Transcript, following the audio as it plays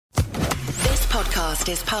Podcast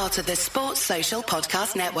is part of the Sports Social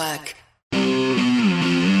Podcast Network.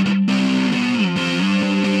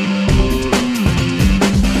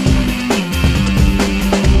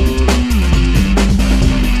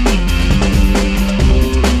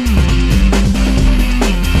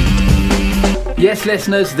 Yes,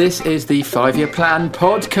 listeners, this is the 5-Year Plan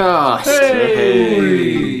Podcast.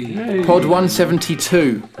 Hey! Pod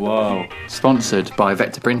 172. Wow. Sponsored by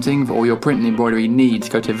Vector Printing. For all your printing embroidery needs,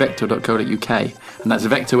 go to vector.co.uk. And that's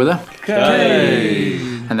Vector with a K.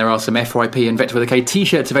 And there are some FYP and Vector with a K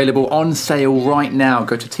t-shirts available on sale right now.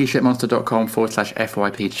 Go to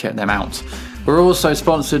tshirtmonster.com/FYP to check them out. We're also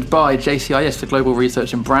sponsored by JCIS, the global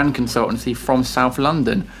research and brand consultancy from South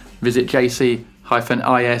London. Visit jc-is.com.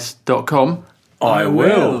 I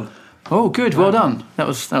will. Oh, good. Well done. That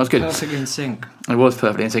was good. Perfectly in sync. It was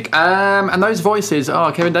perfectly in sync. And those voices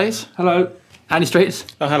are Kevin Days. Hello. Andy Streets.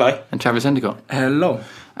 Oh, hello. And Travis Endicott. Hello.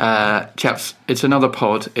 Chaps, it's another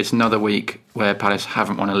pod. It's another week where Palace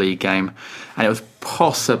haven't won a league game. And it was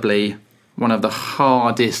possibly one of the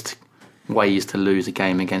hardest ways to lose a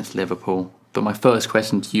game against Liverpool. But my first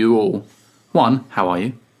question to you all, one, how are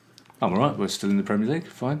you? I'm all right. We're still in the Premier League.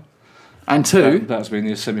 Fine. And two... That's been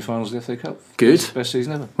the semi-finals of the FA Cup. Good. Best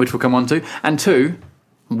season ever. Which we'll come on to. And two,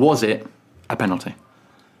 was it a penalty?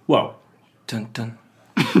 Well... Dun dun.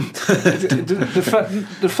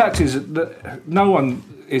 the fact is that no one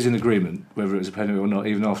is in agreement whether it was a penalty or not,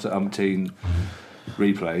 even after umpteen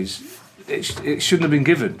replays. It shouldn't have been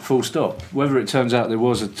given, full stop. Whether it turns out there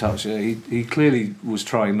was a touch, he clearly was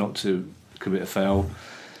trying not to commit a foul.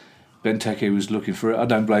 Benteke was looking for it. I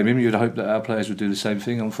don't blame him. You'd hope that our players would do the same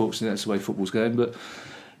thing. Unfortunately, that's the way football's going. But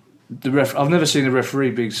I've never seen a referee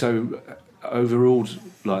be so overruled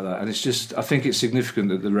like that. And it's just, I think it's significant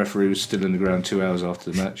that the referee was still in the ground 2 hours after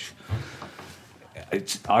the match.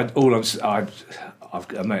 I've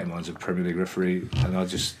got a mate of mine's a Premier League referee, and I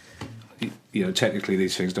just, technically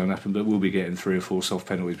these things don't happen, but we'll be getting 3 or 4 soft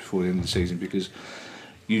penalties before the end of the season, because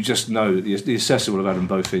you just know that the assessor will have had them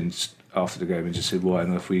both in after the game and just said, why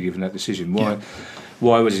on earth were you given that decision? Why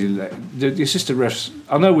was he... The assistant refs...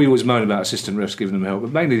 I know we always moan about assistant refs giving them help,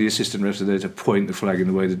 but mainly the assistant refs are there to point the flag in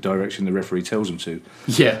the way, the direction the referee tells them to.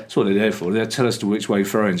 Yeah. That's what they're there for. They'll tell us to which way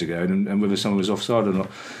throw-ins are going and whether someone was offside or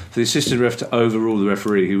not. For the assistant ref to overrule the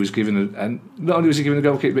referee, who was given and not only was he given a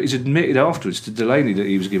goal kick, but he's admitted afterwards to Delaney that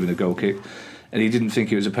he was given a goal kick and he didn't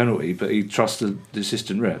think it was a penalty, but he trusted the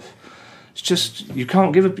assistant ref. It's just you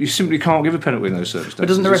simply can't give a penalty in those circumstances. But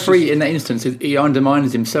doesn't the referee in that instance, he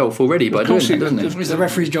undermines himself already by doing that, doesn't it? It's the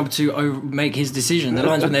referee's job to make his decision. The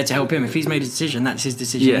linesman there to help him. If he's made a decision, that's his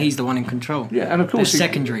decision. Yeah. He's the one in control. Yeah, and of course they're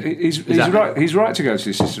secondary. He's right. He's right to go to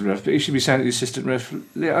the assistant ref, but he should be saying to the assistant ref.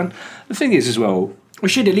 Yeah, and the thing is as well. We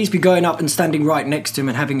should at least be going up and standing right next to him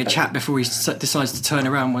and having a chat before he decides to turn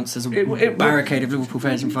around once there's a barricade of Liverpool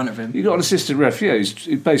fans in front of him. You got an assistant ref, yeah. He's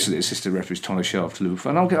basically assistant ref who's trying to show off to Liverpool.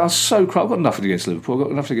 And I've got nothing against Liverpool. I've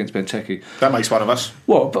got nothing against Benteke. That makes one of us.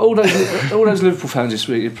 What? But all those Liverpool fans this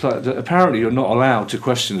week, apparently you're not allowed to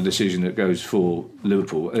question the decision that goes for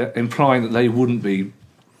Liverpool, implying that they wouldn't be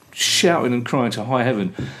shouting and crying to high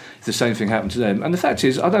heaven if the same thing happened to them. And the fact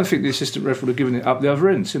is, I don't think the assistant ref would have given it up the other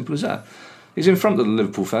end. Simple as that. He's in front of the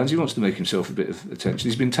Liverpool fans. He wants to make himself a bit of attention.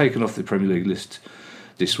 He's been taken off the Premier League list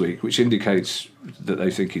this week, which indicates that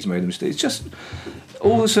they think he's made a mistake. It's just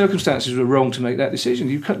all the circumstances were wrong to make that decision.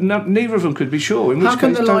 Neither of them could be sure. How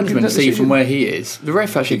can the linesman see from where he is? The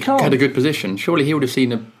ref actually had a good position. Surely he would have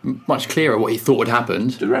seen much clearer what he thought had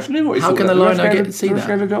happened. The ref knew what he thought. How can the linesman get to see that? The ref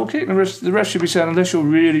gave a goal kick. The ref should be saying, unless you're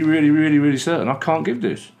really, really, really, really certain, I can't give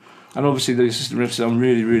this. And obviously the assistant ref said, I'm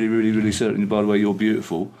really, really, really, really certain, by the way, you're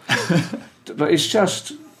beautiful. But it's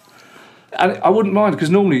just... And I wouldn't mind, because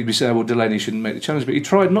normally you'd be saying, well, Delaney shouldn't make the challenge, but he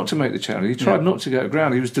tried not to make the challenge. He tried not to go to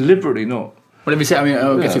ground. He was deliberately not. Well, let me say,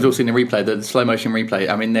 I guess we've all seen the replay, the slow motion replay.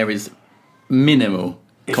 I mean, there is minimal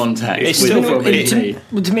contact.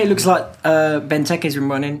 To me, it looks like Benteke's been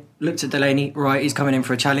running, looked at Delaney, right, he's coming in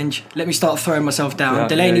for a challenge. Let me start throwing myself down.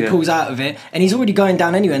 Delaney pulls out of it, and he's already going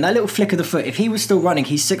down anyway. And that little flick of the foot, if he was still running,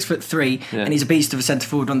 he's 6'3", and he's a beast of a centre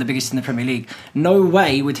forward, one of the biggest in the Premier League. No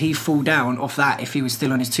way would he fall down off that if he was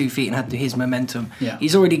still on his 2 feet and had his momentum. Yeah.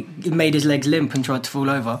 He's already made his legs limp and tried to fall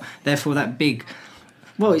over. Therefore, that big...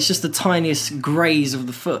 Well, it's just the tiniest graze of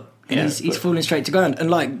the foot. And he's falling straight to ground. And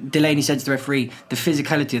like Delaney said to the referee, the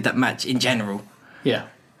physicality of that match in general,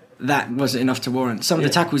 that wasn't enough to warrant. Some of the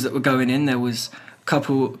tackles that were going in, there was a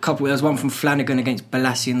couple. There was one from Flanagan against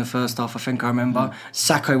Balassi in the first half, I think I remember.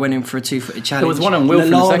 Sacco went in for a 2-footed challenge. There was one on Wilf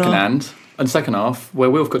in the second half, where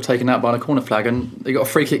Wilf got taken out by a corner flag and they got a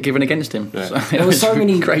free kick given against him. Yeah. So, there was so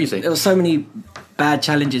many crazy. There were so many bad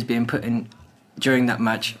challenges being put in during that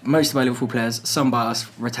match. Most of our Liverpool players, some by us,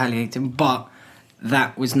 retaliating, but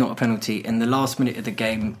that was not a penalty. In the last minute of the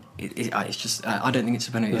game, it's just I don't think it's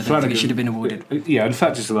a penalty. I don't think it should have been awarded. Yeah, in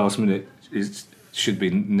fact, it's the last minute. It should be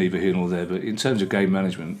neither here nor there. But in terms of game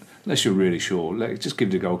management, unless you're really sure, just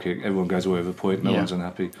give the goal kick. Everyone goes away with a point. No one's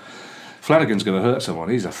unhappy. Flanagan's going to hurt someone.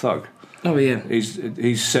 He's a thug. Oh yeah,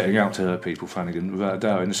 he's setting out to hurt people, Flanagan, without a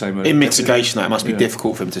doubt. In the same way, in mitigation, that must be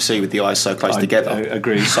difficult for him to see with the eyes so close together. I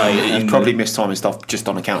agree. So he's probably missed time and stuff just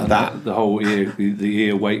on account of that. The whole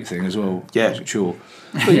ear weight thing as well. Yeah, sure.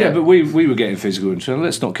 But but we were getting physical, and so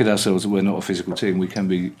let's not kid ourselves that we're not a physical team. We can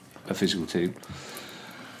be a physical team,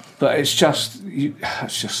 but it's just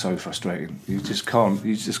so frustrating. You just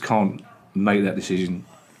can't make that decision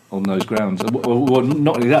on those grounds. Well,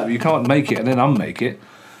 not only that, but you can't make it and then unmake it.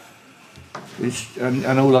 And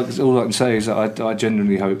all I can say is that I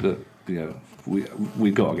genuinely hope that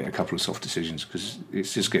we've got to get a couple of soft decisions, because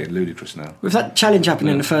it's just getting ludicrous now. With that challenge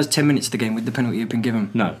happening in the first 10 minutes of the game, would the penalty have been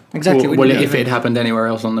given? No. Exactly. Well, if it had happened anywhere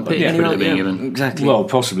else on the pitch, it would have been given. Exactly. Well,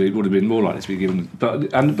 possibly it would have been more likely to be given.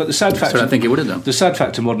 But the sad fact... So I think it would have done. The sad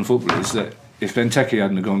fact of modern football is that if Benteke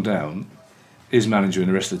hadn't have gone down, his manager and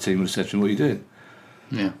the rest of the team would have said to him, what are you doing?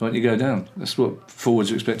 Yeah. Why don't you go down? That's what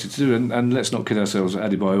forwards are expected to do. And let's not kid ourselves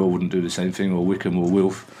that Adebayor wouldn't do the same thing, or Wickham or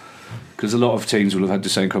Wilf, because a lot of teams will have had the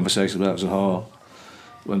same conversation about Zaha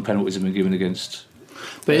when penalties have been given against.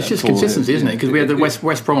 But it's just consistency, isn't it? Because we had the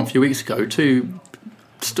West Brom a few weeks ago, two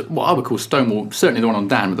what I would call stonewall, certainly the one on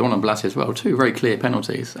Dan, but the one on Blassie as well, two very clear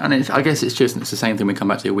penalties. And I guess it's the same thing we come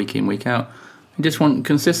back to week in, week out. You just want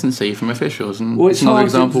consistency from officials, and it's another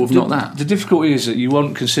example of not that. The difficulty is that you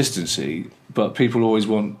want consistency, but people always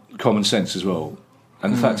want common sense as well.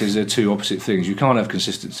 And the fact is, they're two opposite things. You can't have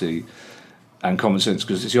consistency and common sense,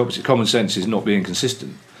 because it's the opposite. Common sense is not being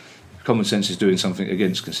consistent. Common sense is doing something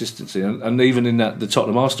against consistency. And even in the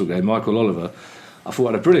Tottenham Arsenal game, Michael Oliver, I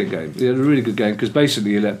thought, had a brilliant game. He had a really good game, because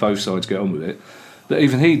basically he let both sides get on with it. But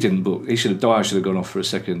even he didn't book. He should have died. Should have gone off for a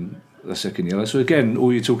second yellow. So again,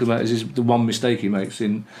 all you're talking about is the one mistake he makes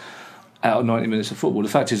out of 90 minutes of football. The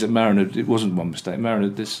fact is that Mariner, it wasn't one mistake. Mariner,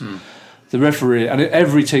 the referee, and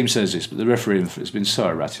every team says this, but the referee has been so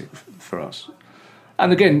erratic for us.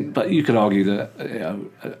 And again, but you could argue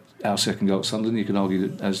that our second goal at Sunderland, you can argue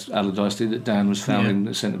that, as Allardyce did, that Dan was fouling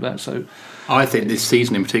the centre back. So I think this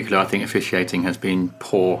season in particular, I think officiating has been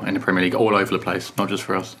poor in the Premier League all over the place, not just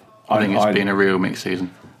for us. I think it's been a real mixed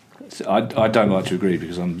season. I don't like to agree,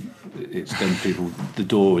 because it's then people. The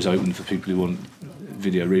door is open for people who want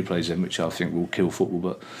video replays, then, which I think will kill football.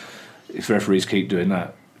 But if referees keep doing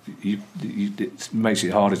that, it makes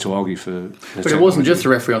it harder to argue for. But it wasn't just the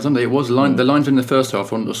referee on Sunday. It was the lines in the first half,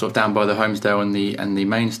 sort of down by the Homesdale and the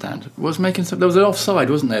main stand, was making some. There was an offside,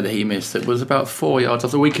 wasn't there, that he missed? It was about 4 yards off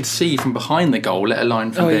that we could see from behind the goal, let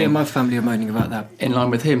alone from being my family are moaning about that in line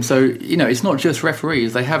with him. So it's not just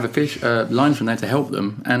referees; they have linesmen there to help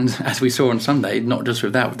them. And as we saw on Sunday, not just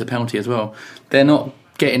with that, with the penalty as well, they're not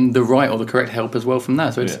getting the right or the correct help as well from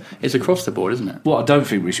that. So it's across the board, isn't it? What I don't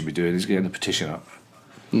think we should be doing is getting a petition up.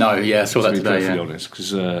 No, I saw that today. To be perfectly honest,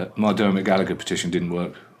 because my Dermot Gallagher petition didn't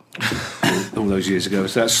work all those years ago.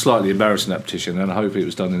 So that's slightly embarrassing, that petition, and I hope it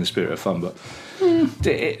was done in the spirit of fun. But I'm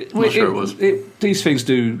not sure it was. These things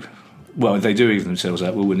do, well, they do even themselves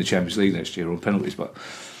out. We'll win the Champions League next year on penalties, but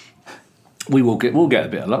we'll get a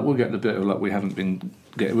bit of luck. We'll get the bit of luck we haven't been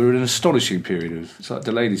getting. We're in an astonishing period of. It's like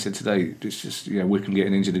the lady said today. It's just Wickham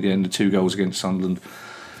getting injured again. The 2 goals against Sunderland.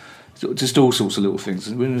 Just all sorts of little things.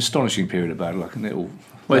 We're in an astonishing period of bad luck, and it'll.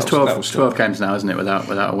 Well, it's 12 games now, isn't it?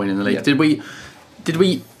 Without a win in the league. Yeah. Did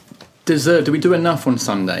we do enough on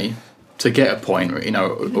Sunday to get a point,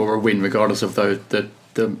 or a win, regardless of those we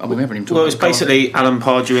haven't even talked. Well, it was basically Alan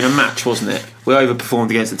Pardew in a match, wasn't it? We overperformed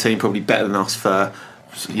against the team, probably better than us for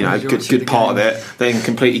good part of it. Then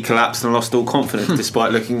completely collapsed and lost all confidence,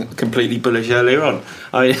 despite looking completely bullish earlier on.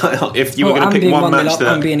 I mean, if you were going to pick one match,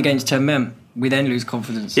 and being against 10 men, we then lose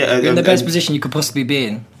confidence. Yeah, in the best position you could possibly be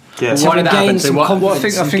in. Yeah. Why did that happen?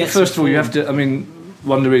 I think first of all, you have to. I mean,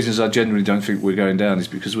 one of the reasons I generally don't think we're going down is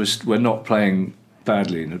because we're not playing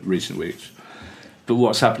badly in recent weeks. But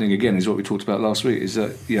what's happening again is what we talked about last week, is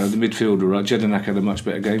that the midfielder, right? Jedinak had a much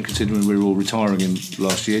better game, considering we were all retiring him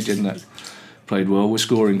last year. Jedinak played well. We're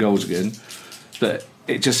scoring goals again, but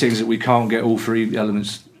it just seems that we can't get all 3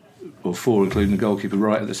 elements, or 4, including the goalkeeper,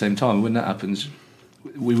 right at the same time. And when that happens,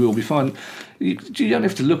 we will be fine. You don't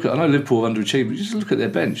have to look at. I know Liverpool have underachieved, but just look at their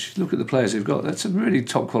bench. Look at the players they've got. That's a really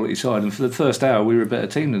top quality side. And for the first hour, we were a better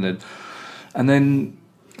team than them. And then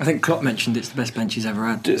I think Klopp mentioned it's the best bench he's ever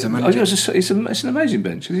had. It's an amazing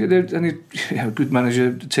bench. And a good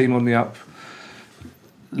manager, the team on the up.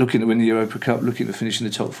 looking at winning the Europa Cup, looking at finishing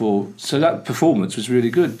the top 4. So that performance was really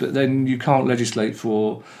good, but then you can't legislate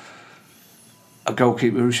for a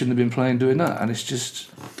goalkeeper who shouldn't have been playing doing that, and it's just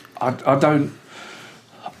I don't.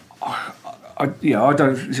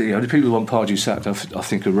 The people who want Pardew sacked, I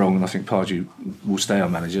think are wrong, and I think Pardew will stay our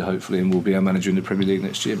manager, hopefully, and will be our manager in the Premier League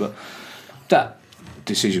next year. But that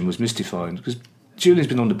decision was mystifying because Julian's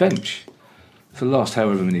been on the bench for the last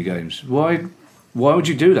however many games. Why would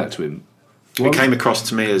you do that to him? It came across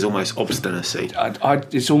to me as almost obstinacy.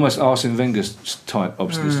 It's almost Arsene Wenger type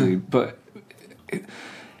obstinacy. But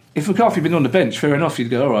if McCarthy had been on the bench, fair enough, you'd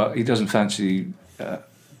go, all right, he doesn't fancy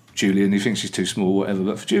Julian, he thinks he's too small, whatever.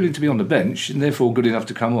 But for Julian to be on the bench and therefore good enough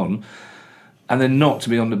to come on, and then not to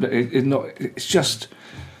be on the bench, it's just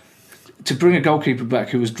to bring a goalkeeper back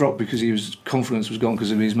who was dropped because his confidence was gone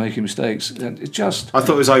because of his making mistakes. It just. I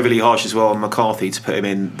thought it was overly harsh as well on McCarthy to put him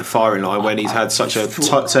in the firing line when he's had such a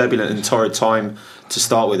turbulent and torrid time to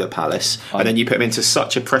start with at Palace, and then you put him into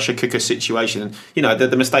such a pressure cooker situation. You know,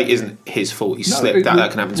 the mistake isn't his fault. He slipped.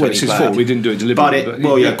 That can happen to any player. It's his fault. We didn't do it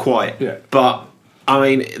deliberately. Quite. Yeah. But I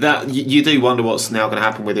mean, that you do wonder what's now going to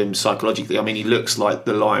happen with him psychologically. I mean, he looks like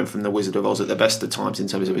the lion from the Wizard of Oz at the best of times in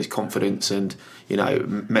terms of his confidence and, you know,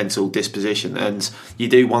 mental disposition. And you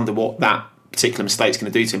do wonder what that particular mistake's going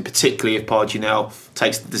to do to him, particularly if Pardew now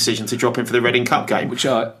takes the decision to drop him for the Reading Cup game.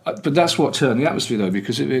 But that's what turned the atmosphere, though,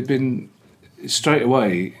 because if it had been straight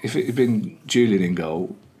away, if it had been Julian in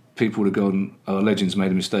goal, people would have gone, Legends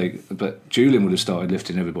made a mistake, but Julian would have started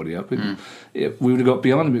lifting everybody up. We would have got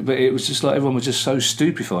beyond him, but it was just like everyone was just so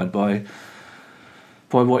stupefied by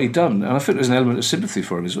what he'd done, and I think there's an element of sympathy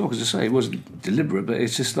for him as well, because I say it wasn't deliberate, but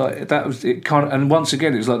it's just like that was it. And once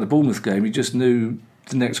again, it was like the Bournemouth game. You just knew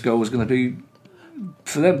the next goal was going to be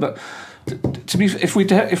for them, but. To be, if we'd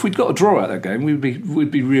got a draw out that game, we'd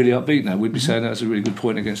be really upbeat now. We'd be saying that's a really good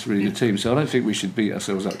point against a really good team. So I don't think we should beat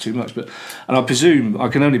ourselves up too much. And I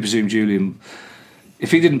can only presume Julian,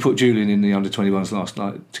 if he didn't put Julian in the under-21s last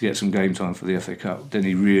night to get some game time for the FA Cup, then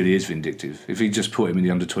he really is vindictive. If he just put him in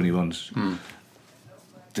the under-21s,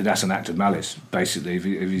 then that's an act of malice, basically. If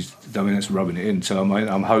he's, I mean, that's rubbing it in. So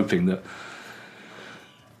I'm hoping that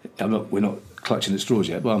we're not clutching at straws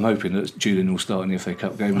yet, but I'm hoping that Julian will start in the FA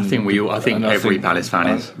Cup game. I think every Palace fan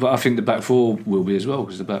is. But I think the back four will be as well,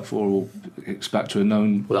 because the back four it's back to a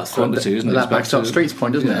known quantity, isn't it? That backs up Street's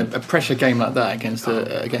point, doesn't it? A pressure game like that against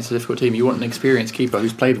a difficult team, you want an experienced keeper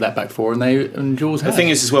who's played with that back four, and Jules has. The thing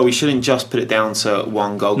is, as well, we shouldn't just put it down to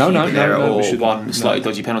one goalkeeper or one slightly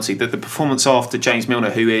dodgy penalty. The performance after James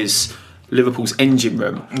Milner, who is Liverpool's engine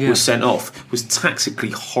room, was sent off, was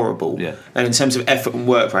tactically horrible, and in terms of effort and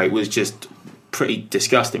work rate was just pretty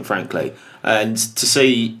disgusting, frankly. And to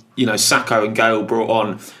see, you know, Sakho and Gale brought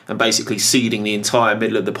on and basically ceding the entire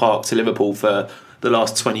middle of the park to Liverpool for the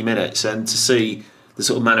last 20 minutes, and to see the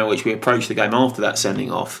sort of manner in which we approached the game after that sending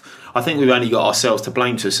off, I think we've only got ourselves to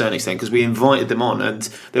blame to a certain extent, because we invited them on and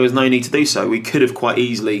there was no need to do so. We could have quite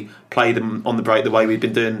easily played them on the break the way we've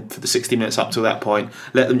been doing for the 60 minutes up till that point,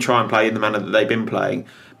 let them try and play in the manner that they've been playing.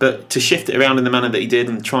 But to shift it around in the manner that he did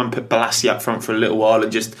and try and put Balassi up front for a little while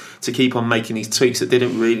and just to keep on making these tweaks that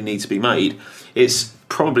didn't really need to be made, it's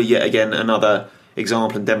probably yet again another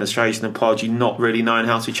example and demonstration of Pardew not really knowing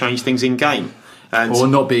how to change things in game. Or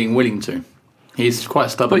not being willing to. He's quite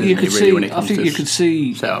stubborn, but you could see, when it comes to you could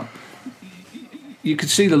see setup. You could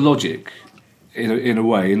see the logic in a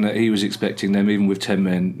way, in that he was expecting them, even with 10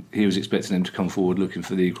 men, he was expecting them to come forward looking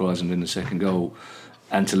for the equaliser and win the second goal,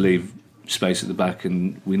 and to leave space at the back.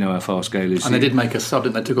 And we know how fast Gale is. And they did make a sub,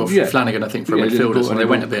 didn't they? Took off Flanagan, I think, for a midfielder, so they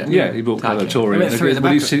went a bit. Yeah, he brought Torre.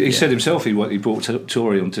 He said himself he brought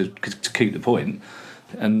Torre on to keep the point,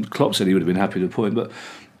 and Klopp said he would have been happy with the point. But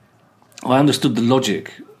I understood the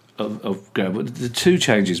logic of Gale, but the two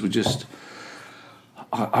changes were just.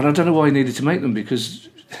 I don't know why he needed to make them, because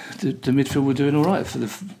the midfield were doing all right for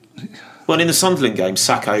the. Well, in the Sunderland game,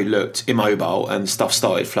 Sakho looked immobile and stuff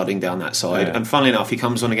started flooding down that side. Yeah. And funnily enough, he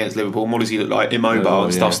comes on against Liverpool, and what does he look like? Immobile,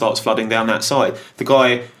 and stuff starts flooding down that side. The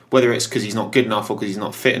guy, whether it's because he's not good enough or because he's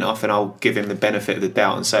not fit enough, and I'll give him the benefit of the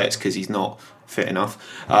doubt and say it's because he's not fit enough,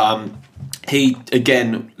 he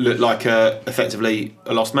again looked like effectively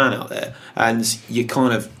a lost man out there. And you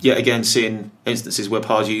kind of yet again seeing instances where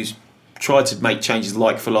Pardew's tried to make changes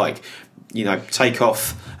like for like, you know, take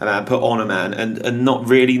off a man, put on a man, and not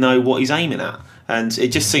really know what he's aiming at. And it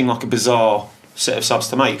just seemed like a bizarre set of subs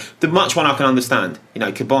to make. The much one I can understand, you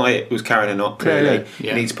know, Kabay was carrying a knock, clearly.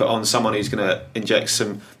 You need to put on someone who's going to inject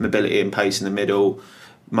some mobility and pace in the middle.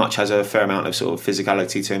 Much has a fair amount of sort of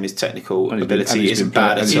physicality to him. His technical ability isn't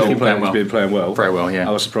bad at all. He's been playing well. Very well, yeah.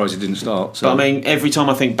 I was surprised he didn't start. So. But I mean, every time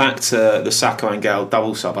I think back to the Sakho and Gale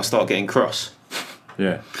double sub, I start getting cross.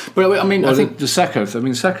 Yeah. But I mean, I think the Sacco.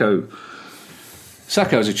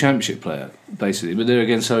 Sacco's a championship player, basically, but there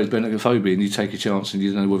again, so is Bentancur, and you take a chance and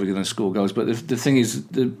you don't know whether you're going to score goals. But the thing is,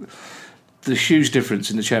 the huge difference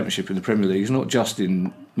in the championship and the Premier League is not just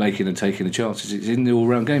in making and taking the chances; it's in the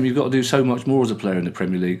all-round game. You've got to do so much more as a player in the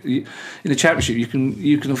Premier League. In the championship,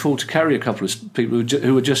 you can afford to carry a couple of people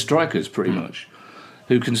who are just strikers, pretty much.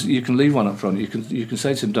 You can leave one up front. You can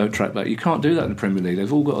say to them, "Don't track back." You can't do that in the Premier League.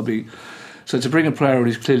 They've all got to be. So to bring a player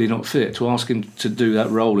who's clearly not fit, to ask him to do that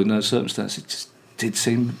role in those circumstances, it just did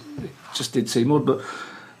seem odd. But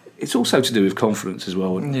it's also to do with confidence as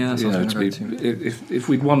well. Yeah, that's if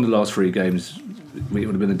we'd won the last 3 games, it would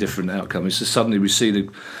have been a different outcome. It's just suddenly we see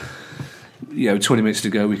 20 minutes to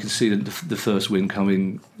go, we can see the first win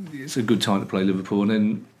coming. It's a good time to play Liverpool, and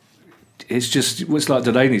then it's like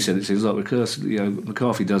Delaney said. It seems like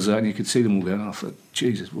McCarthy does that, and you can see them all going, "Oh,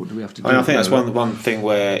 Jesus, what do we have to do?" I think that's one thing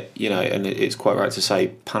where and it's quite right to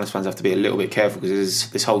say Palace fans have to be a little bit careful, because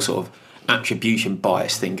there's this whole sort of attribution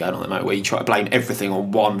bias thing going on at the moment, where you try to blame everything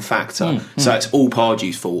on one factor. So it's all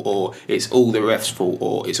Pardew's fault, or it's all the ref's fault,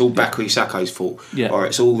 or it's all Bakary Sakho's fault, or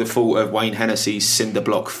it's all the fault of Wayne Hennessy's cinder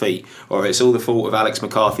block feet, or it's all the fault of Alex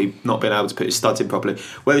McCarthy not being able to put his studs in properly.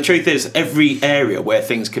 Well, the truth is, every area where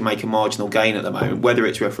things can make a marginal gain at the moment, whether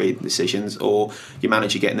it's referee decisions, or your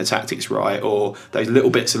manager getting the tactics right, or those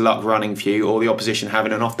little bits of luck running for you, or the opposition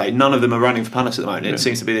having an off day, none of them are running for Palace at the moment. It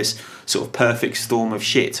seems to be this sort of perfect storm of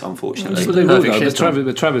shit, unfortunately. But they will,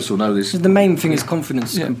 but Travis will know this. The main thing is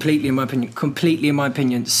confidence, completely in my opinion.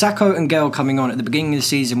 Sakho and Gale coming on at the beginning of the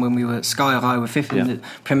season when we were sky high, were 5th in the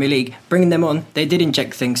Premier League, bringing them on, they did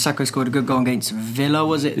inject things. Sakho scored a good goal against Villa,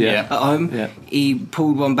 was it? Yeah. At home. Yeah. He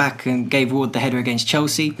pulled one back and gave Ward the header against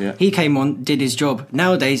Chelsea. Yeah. He came on, did his job.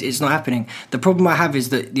 Nowadays, it's not happening. The problem I have is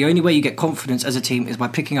that the only way you get confidence as a team is by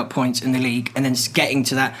picking up points in the league and then getting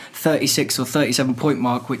to that 36 or 37 point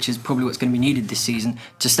mark, which is probably what's going to be needed this season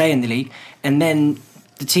to stay in the league. And then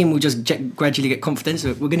the team will just gradually get confidence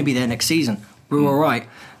that we're going to be there next season. We're all right.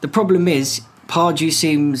 The problem is Pardew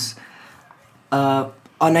seems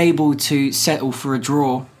unable to settle for a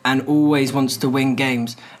draw and always wants to win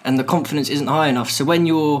games, and the confidence isn't high enough. So when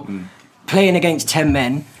you're playing against 10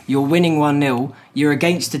 men, you're winning 1-0, you're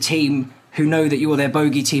against a team who know that you're their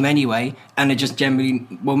bogey team anyway, and are just generally,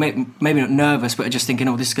 well, maybe not nervous, but are just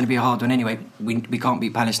thinking, this is going to be a hard one anyway. We can't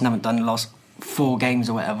beat Palace and haven't done the last 4 games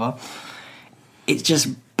or whatever. It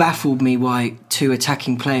just baffled me why 2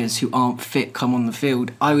 attacking players who aren't fit come on the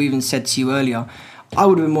field. I even said to you earlier, I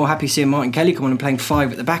would have been more happy seeing Martin Kelly come on and playing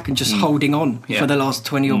 5 at the back and just holding on for the last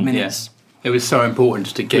 20 odd minutes. Yeah. It was so important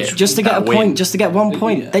to get a point, just to get 1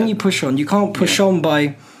 point. Then you push on. You can't push on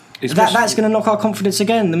by that's going to knock our confidence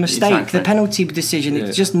again. The mistake, the penalty decision,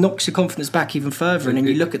 it just knocks your confidence back even further. And then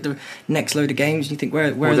you look at the next load of games and you think,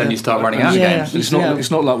 where then you start running out of games.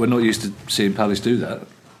 It's not like we're not used to seeing Palace do that.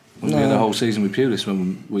 We had the whole season with Pulis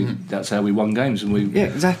when that's how we won games, and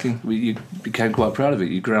exactly. You became quite proud of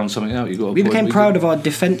it. You ground something out. We became proud of our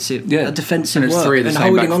defensive work and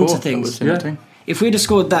holding on to things. If we'd have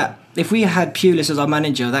scored that, if we had Pulis as our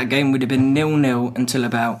manager, that game would have been 0-0 until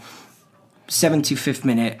about 75th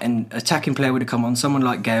minute, and attacking player would have come on, someone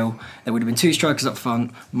like Gale. There would have been 2 strikers up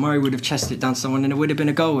front. Murray would have chested it down to someone, and it would have been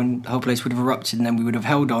a goal, and the whole place would have erupted, and then we would have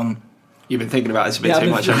held on. You've been thinking about this a bit too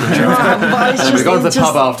much. We've gone to the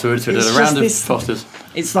pub afterwards. We did a round of Fosters.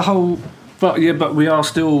 It's the whole. But we are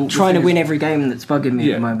still trying to win every game that's bugging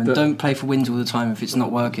me at the moment. Don't play for wins all the time if it's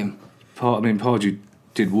not working. Pardew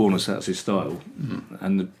did warn us that's his style,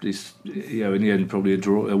 and this, in the end, probably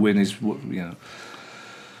a win is what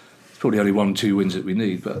It's probably only 1-2 wins that we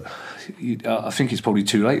need, but I think it's probably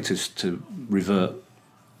too late to revert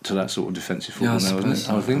to that sort of defensive football now, isn't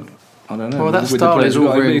it? I don't know. Well, that style is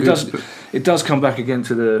all very good. It does come back again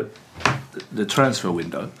to the transfer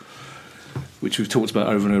window, which we've talked about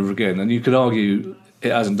over and over again. And you could argue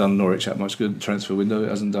it hasn't done Norwich that much good, the transfer window. It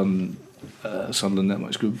hasn't done Sunderland that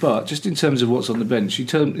much good. But just in terms of what's on the bench,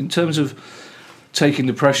 in terms of taking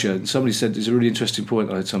the pressure, and somebody said, there's a really interesting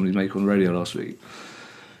point I had somebody make on radio last week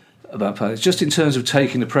about Palace, just in terms of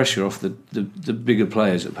taking the pressure off the bigger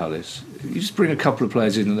players at Palace. You just bring a couple of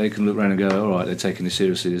players in and they can look around and go, all right, they're taking this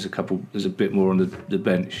seriously, there's a bit more on the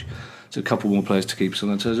bench, there's a couple more players to keep us on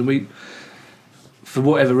their toes, and we, for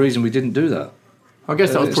whatever reason, we didn't do that. I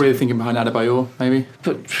guess that was probably the thinking behind Adebayor, maybe.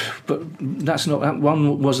 But that's not,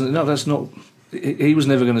 one wasn't enough. That's not, he was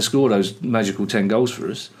never going to score those magical 10 goals for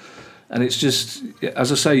us. And it's just,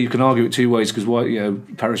 as I say, you can argue it 2 ways, because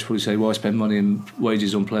Paris probably say, why spend money and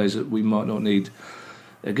wages on players that we might not need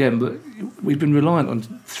again? But we've been reliant on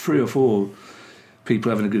 3 or 4 people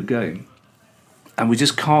having a good game, and we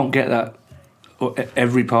just can't get that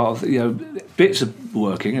every part of bits are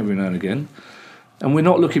working every now and again, and we're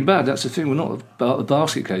not looking bad. That's the thing. We're not a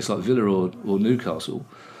basket case like Villa or Newcastle,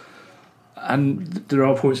 and there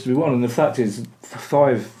are points to be won. And the fact is,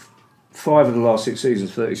 five of the last 6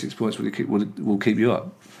 seasons, 36 points will keep you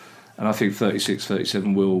up, and I think 36,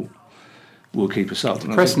 37 will keep us up.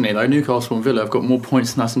 Impressively though, Newcastle and Villa have got more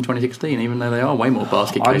points than us in 2016, even though they are way more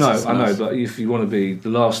basket cases. I know, but if you want to be, the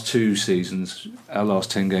last 2 seasons, our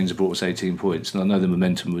last 10 games have brought us 18 points, and I know the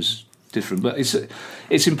momentum was different, but it's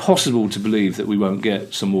impossible to believe that we won't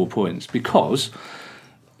get some more points, because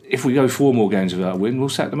if we go 4 more games without a win, we'll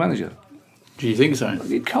sack the manager. Do you think so?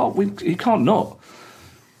 He can't not.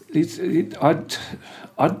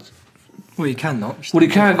 Well, he can not. Well, he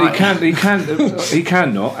can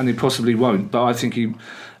not, and he possibly won't. But I think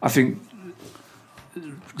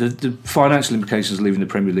the financial implications of leaving the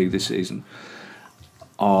Premier League this season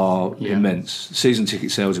are immense. Season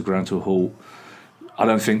ticket sales have ground to a halt. I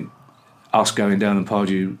don't think us going down and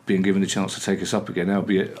Pardew being given the chance to take us up again,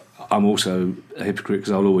 albeit I'm also a hypocrite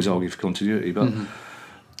because I'll always argue for continuity. But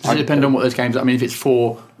does it depend on what those games are? I mean, if it's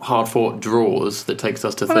 4 hard-fought draws that takes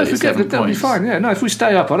us to 37 points, that'll be fine. Yeah, no. If we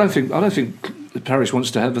stay up, I don't think Parish wants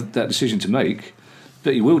to have that decision to make,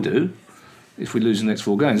 but he will do if we lose the next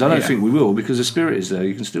 4 games. I don't think we will, because the spirit is there.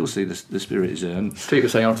 You can still see the spirit is there. And Steve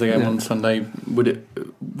was saying after the game on Sunday,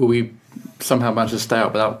 will we somehow manage to stay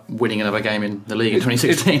up without winning another game in the league in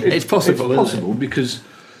 2016? It's possible. It's possible because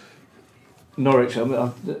Norwich have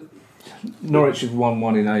won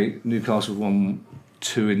 1 in 8, Newcastle have won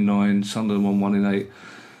 2 in 9, Sunderland won 1 in 8,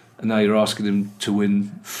 and now you're asking them to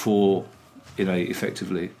win 4 in 8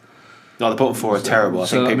 effectively. No, the bottom 4 are terrible.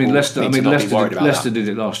 Leicester did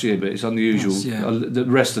it last year, but it's unusual. The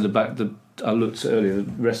rest of the back, I looked earlier.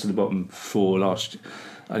 The rest of the bottom 4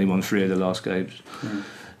 only won 3 of the last games.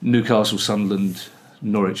 Newcastle, Sunderland,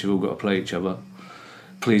 Norwich have all got to play each other.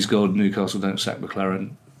 Please God, Newcastle don't sack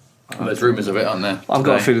McLaren. There's rumours of it, aren't there? I've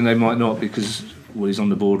got a feeling they might not, because he's on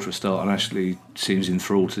the board for a start, and Ashley seems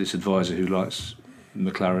enthralled to this advisor who likes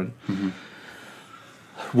McLaren.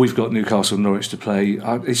 We've got Newcastle and Norwich to play.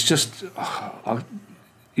 It's just, I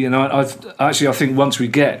think once we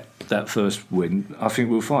get that first win, I think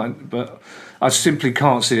we'll find. But I simply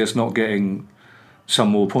can't see us not getting some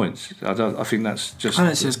more points. I think that's just. I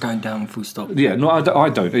don't see us going down full stop. Yeah, no, I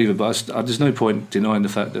don't either. But there's no point denying the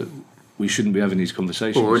fact that we shouldn't be having these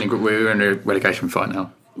conversations. Well, we're in a relegation fight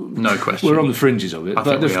now. No question. We're on the fringes of it.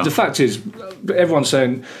 But the fact is, everyone's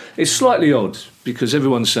saying it's slightly odd, because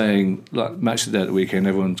everyone's saying, like match of the day at the weekend,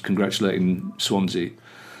 everyone's congratulating Swansea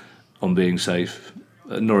on being safe.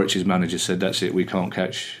 Norwich's manager said that's it, we can't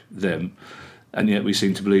catch them, and yet we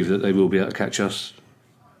seem to believe that they will be able to catch us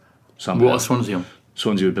somehow. What are Swansea on?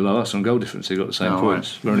 Swansea are below us on goal difference. They've got the same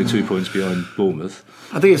points. Right. We're only 2 points behind Bournemouth.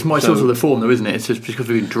 I think it's source of the form, though, isn't it? It's just because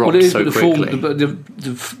we've been dropped so quickly.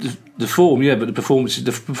 The form, yeah, but the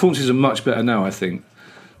performances are much better now, I think,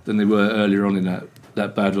 than they were earlier on in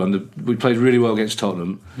that bad run. We played really well against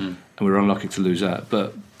Tottenham, and we were unlucky to lose that.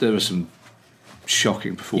 But there were some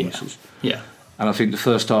shocking performances. Yeah. And I think the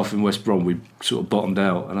first half in West Brom we sort of bottomed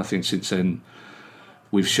out, and I think since then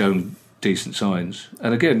we've shown decent signs.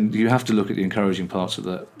 And again, you have to look at the encouraging parts of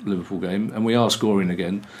that Liverpool game, and we are scoring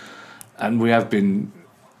again, and we have been.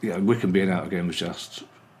 Wickham being out again was just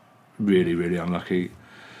really, really unlucky.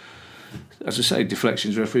 As I say,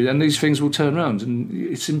 deflections, referees, and these things will turn around, and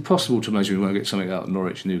it's impossible to imagine we won't get something out of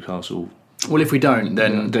Norwich, Newcastle. Well, if we don't,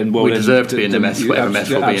 then we deserve to be in the mess, whatever mess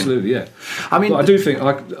we'll be in. Absolutely, yeah. I mean, I do think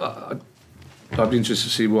I'd be interested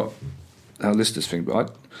to see what our listeners think,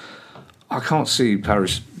 but I can't see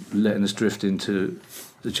Paris letting us drift into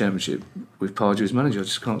the Championship with Pardew as manager. I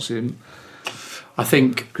just can't see him. I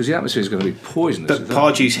think because the atmosphere is going to be poisonous. But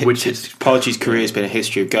Pardew's career has been a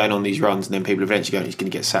history of going on these runs, and then people eventually going, he's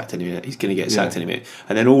going to get sacked in a minute. He's going to get sacked in a minute,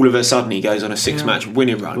 and then all of a sudden he goes on a 6-match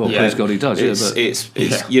winning run. Well, please God, he does. It's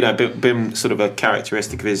been sort of a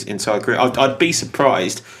characteristic of his entire career. I'd be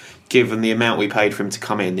surprised, given the amount we paid for him to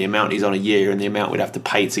come in, the amount he's on a year, and the amount we'd have to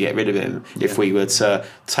pay to get rid of him if we were to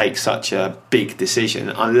take such a big decision,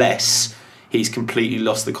 unless he's completely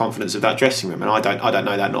lost the confidence of that dressing room, and I don't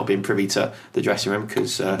know that, not being privy to the dressing room,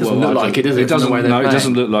 because it doesn't look like it, does it? It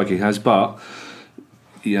doesn't look like he has, but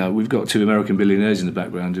we've got 2 American billionaires in the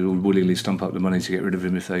background who will willingly stump up the money to get rid of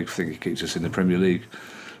him if they think he keeps us in the Premier League.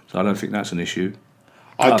 So I don't think that's an issue.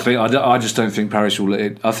 I just don't think Parish will let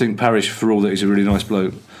it. I think Parish, for all that he's a really nice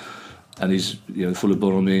bloke and he's full of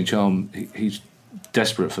bonhomie and charm, he's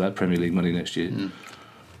desperate for that Premier League money next year.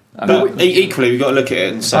 But equally, we've got to look at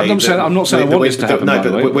it and say. I'm not saying I want this to happen. No,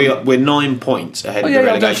 but we're 9 points ahead of the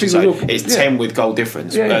relegation, so it's 10 with goal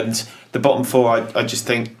difference. And the bottom 4, I just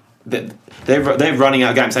think they're running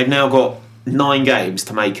out of games. They've now got 9 games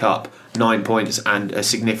to make up 9 points and a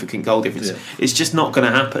significant goal difference. Yeah. It's just not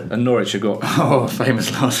going to happen. And Norwich have got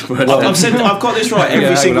famous last word. Well, I've got this right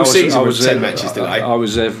every single season. I was 10 matches delay. I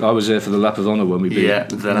was there for the lap of honour when we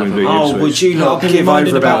beat. Would you not give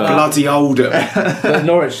over about bloody Oldham? But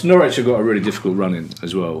Norwich have got a really difficult run in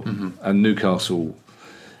as well, and Newcastle.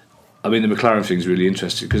 I mean, the McLaren thing is really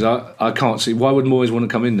interesting because I can't see why would Moyes want to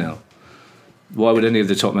come in now. Why would any of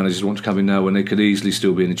the top managers want to come in now when they could easily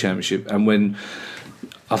still be in the Championship? And when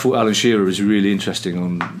I thought Alan Shearer was really interesting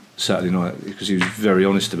on Saturday night because he was very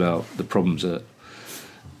honest about the problems at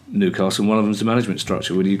Newcastle. And one of them is the management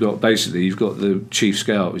structure. When you've got the chief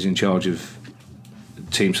scout who's in charge of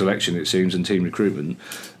team selection, it seems, and team recruitment,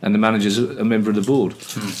 and the manager's a member of the board.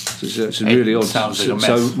 So it's really odd. Sounds like a mess.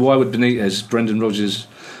 So why would Benitez, Brendan Rodgers,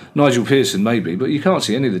 Nigel Pearson maybe, but you can't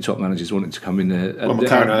see any of the top managers wanting to come in there. Well,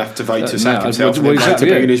 McLaren will have to vote to sack himself and to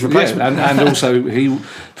bring in his replacement. Yeah. And also,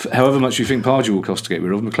 however much you think Pardew will cost to get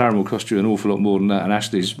rid of, McLaren will cost you an awful lot more than that, and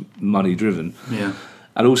Ashley's money driven. Yeah.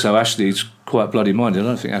 And also, Ashley's quite bloody minded. I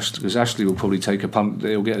don't think because Ashley will probably take a punt that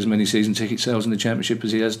he'll get as many season ticket sales in the Championship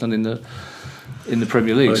as he has done in the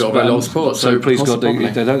Premier League. So please God,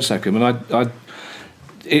 they don't sack him. And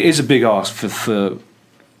it is a big ask for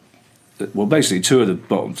well, basically, two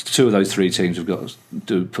of those 3 teams have got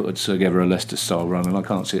to put together a Leicester-style run, and I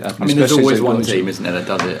can't see it happening. I mean, there's always one team, isn't there, that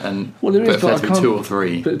does it? And there is, but 2 or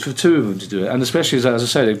 3. But for 2 of them to do it, and especially as I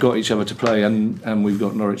say, they've got each other to play, and we've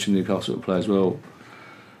got Norwich and Newcastle to play as well.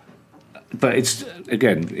 But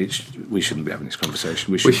we shouldn't be having this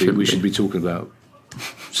conversation. We should be talking about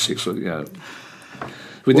 6. This is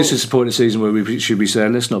a disappointing season where we should be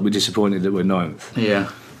saying, let's not be disappointed that we're 9th.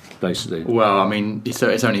 Yeah. Basically. Well, I mean, it's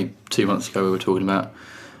only 2 months ago we were talking about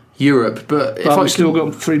Europe, but we've still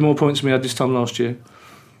got 3 more points than we had this time last year.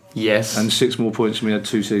 Yes, and 6 more points than we had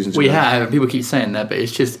 2 seasons ago. We have. People keep saying that, but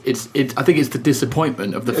it's just I think it's the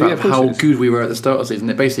disappointment of the fact of how good we were at the start of the season.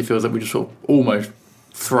 It basically feels like we just sort of almost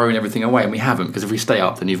thrown everything away, and we haven't, because if we stay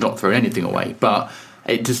up, then you've not thrown anything away. But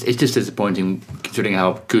it's just disappointing considering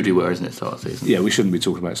how good we were at the start of the season. Yeah, we shouldn't be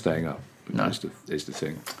talking about staying up. No, is the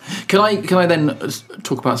thing. Can I then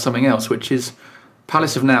talk about something else, which is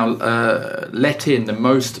Palace have now let in the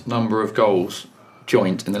most number of goals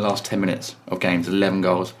joint in the last 10 minutes of games, 11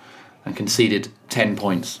 goals, and conceded 10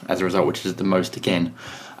 points as a result, which is the most again.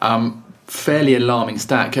 Fairly alarming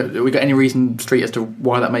stat. Have we got any reason, Street, as to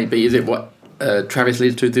why that may be? Is it what Travis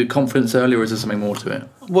leads to the confidence earlier, or is there something more to it?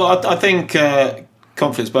 Well, I think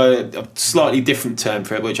confidence, but a slightly different term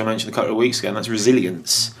for it, which I mentioned a couple of weeks ago, and that's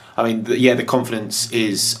resilience. I mean, the confidence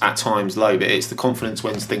is at times low, but it's the confidence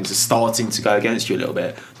when things are starting to go against you a little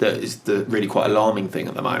bit that is the really quite alarming thing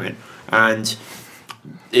at the moment. And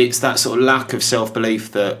it's that sort of lack of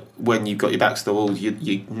self-belief that when you've got your back to the wall,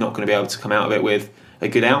 you're not going to be able to come out of it with a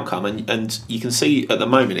good outcome. And you can see at the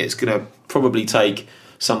moment it's going to probably take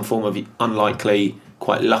some form of unlikely,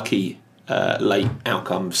 quite lucky late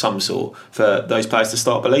outcome of some sort for those players to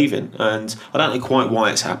start believing. And I don't know quite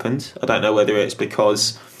why it's happened. I don't know whether it's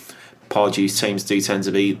because Pardew's teams do tend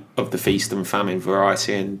to be of the feast and famine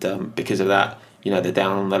variety, and because of that, they're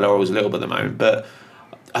down on their laurels a little bit at the moment. But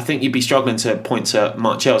I think you'd be struggling to point to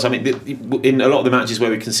much else. I mean, in a lot of the matches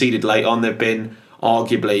where we conceded late on, there have been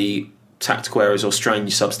arguably tactical errors or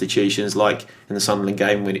strange substitutions, like in the Sunderland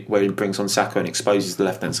game where he brings on Saka and exposes the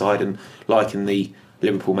left-hand side, and like in the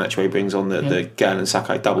Liverpool match where he brings on the Gale and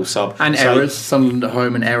Saka double sub. And errors, Sunderland at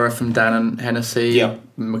home, an error from Dan and Hennessy. Yeah.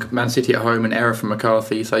 Man City at home, an error from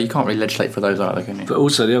McCarthy. So you can't really legislate for those either, can you? But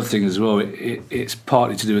also the other thing as well, it's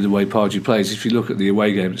partly to do with the way Pardew plays. If you look at the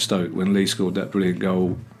away game at Stoke, when Lee scored that brilliant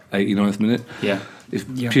goal, 89th minute. Yeah. If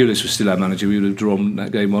Pulis was still our manager, we would have drawn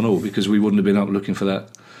that game 1-1 because we wouldn't have been up looking for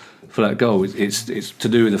that goal. It's to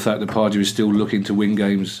do with the fact that Pardew is still looking to win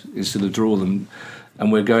games instead of draw them. And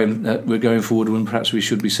we're going forward when perhaps we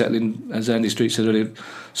should be settling, as Andy Street said earlier,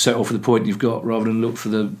 settle for the point you've got rather than look for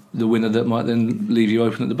the winner that might then leave you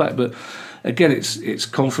open at the back. But again, it's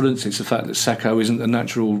confidence. It's the fact that Suarez isn't a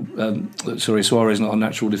natural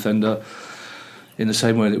defender in the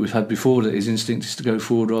same way that we've had before. That his instinct is to go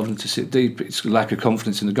forward rather than to sit deep. It's lack of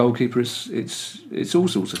confidence in the goalkeeper. It's all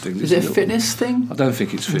sorts of things. Is it a fitness thing? I don't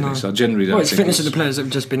think it's fitness. No. I generally don't. Well, it's think fitness of the players that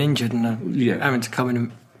have just been injured and having to come in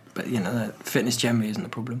and. But fitness generally isn't the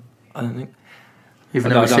problem, I don't think.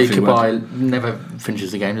 Even though Kabay never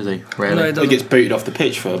finishes the game, does he? Rarely. He gets booted off the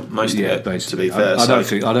pitch for most of it. Basically. To be fair, I don't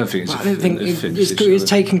think it's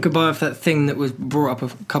taking Kabay off that thing that was brought up a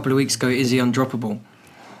couple of weeks ago. Is he undroppable?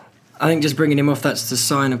 I think just bringing him off, that's the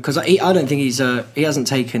sign of, because I don't think he's the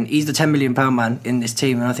 £10 million man in this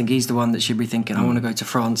team, and I think he's the one that should be thinking, I want to go to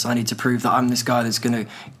France, I need to prove that I'm this guy that's going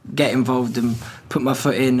to get involved and put my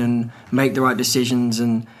foot in and make the right decisions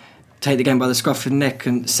and take the game by the scruff of the neck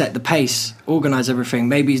and set the pace, organise everything.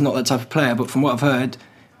 Maybe he's not that type of player, but from what I've heard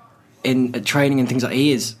in training and things like that,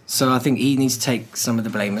 he is. So I think he needs to take some of the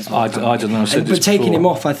blame as well. I don't know. But taking him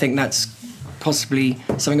off, I think that's possibly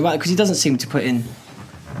something about it, because he doesn't seem to put in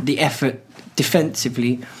the effort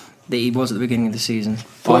defensively that he was at the beginning of the season.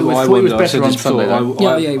 I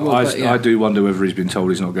do wonder whether he's been told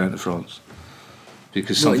he's not going to France,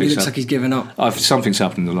 because he looks like he's given up. Something's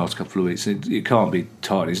happened in the last couple of weeks. It can't be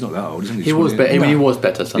tired. He's not that old, isn't he? He was better. He was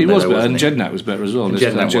better Sunday. He was better, and Jednak was better as well.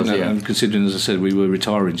 Jednak, and considering, as I said, we were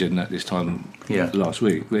retiring Jednak this time last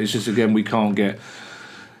week. But it's just, again, we can't get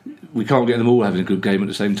them all having a good game at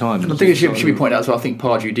the same time. I think it should be pointed out as well. I think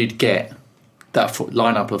Pardew did get that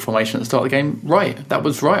lineup of formation at the start of the game right. That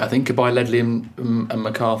was right. I think Kabay, Ledley and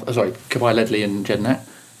McCarthy. Kabay, Ledley and Jednak.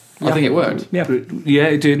 I think it worked. Yeah,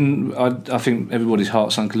 it did. I think everybody's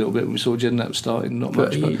heart sunk a little bit when we saw Jednak starting. Not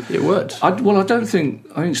much, but it worked. I think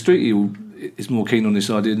Streety is more keen on this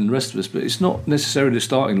idea than the rest of us. But it's not necessarily the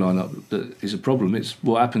starting lineup that is a problem. It's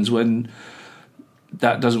what happens when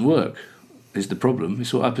that doesn't work is the problem.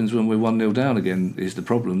 It's what happens when we're 1-0 down again is the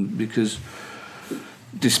problem, because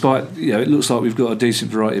despite, it looks like we've got a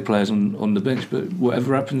decent variety of players on the bench, but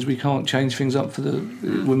whatever happens, we can't change things up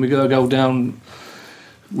when we go a goal down.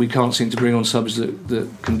 We can't seem to bring on subs that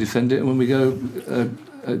can defend it, and when we go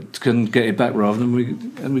can get it back rather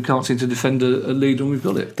than we can't seem to defend a lead when we've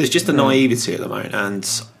got it. There's just a naivety at the moment, and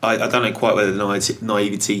I don't know quite where the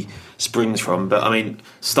naivety springs from, but I mean,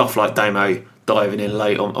 stuff like Damo diving in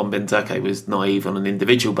late on Benteke was naive on an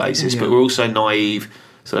individual basis, but we're also naive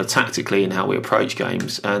sort of tactically in how we approach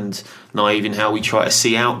games, and naive in how we try to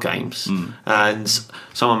see out games. And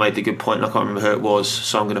someone made the good point, and I can't remember who it was,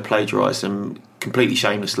 so I'm going to plagiarise them completely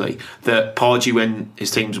shamelessly, that Pardew, when his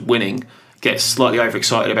team's winning, gets slightly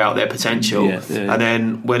overexcited about their potential, and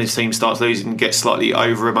then when his team starts losing, gets slightly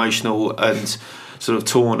over emotional and sort of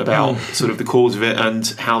torn about sort of the cause of it and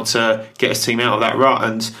how to get his team out of that rut.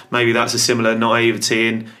 And maybe that's a similar naivety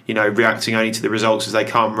in reacting only to the results as they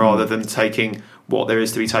come, rather than taking what there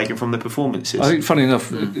is to be taken from the performances. I think, funny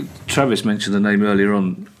enough, Travis mentioned the name earlier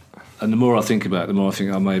on, and the more I think about it, the more I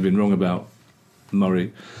think I may have been wrong about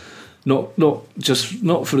Murray. Not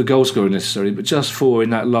for the goal scoring necessarily, but just for in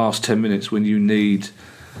that last 10 minutes when you need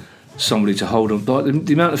somebody to hold on. Like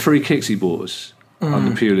the amount of free kicks he bought us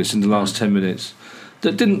under Pulis in the last 10 minutes,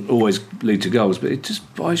 that didn't always lead to goals, but it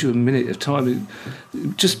just buys you a minute of time.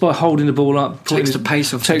 Just by holding the ball up, takes the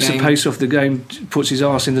pace off the game, puts his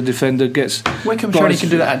arse in the defender, gets... Wickham's only can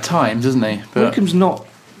do that at times, doesn't he? But Wickham's not...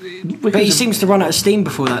 But he seems to run out of steam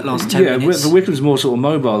before that last 10 minutes. Yeah, Wickham's more sort of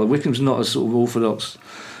mobile. Wickham's not a sort of orthodox...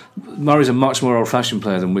 Murray's a much more old-fashioned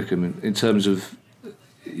player than Wickham in terms of...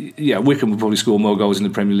 Yeah, Wickham would probably score more goals in the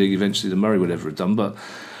Premier League eventually than Murray would ever have done, but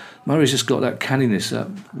Murray's just got that canniness, that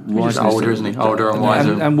wiseness. He's older, isn't he? Older and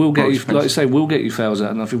wiser. And we'll get you, like I say, we'll get you fouls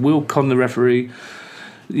out, and I think we'll con the referee.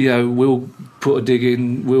 We'll put a dig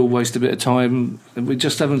in. We'll waste a bit of time, and we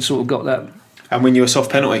just haven't sort of got that. And win you a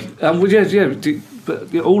soft penalty. And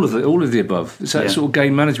but all of the above. It's that sort of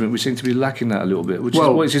game management. We seem to be lacking that a little bit, which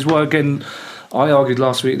is why again I argued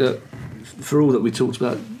last week that for all that we talked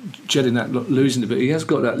about Jednak losing a bit, he has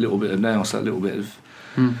got that little bit of nous, that little bit of.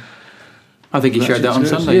 I think he showed that on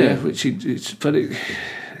Sunday.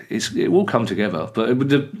 It will come together. But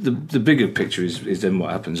the bigger picture is then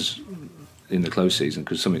what happens in the close season,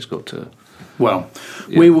 because something's got to. Well,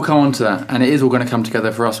 we will come on to that, and it is all going to come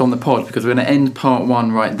together for us on the pod, because we're going to end part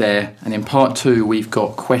 1 right there, and in part 2 we've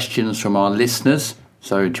got questions from our listeners.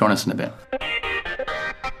 So join us in a bit.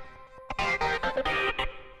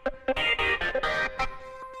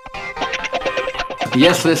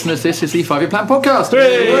 Yes, listeners, this is the FYP Podcast.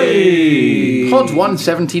 Hey! Pod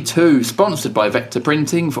 172, sponsored by Vector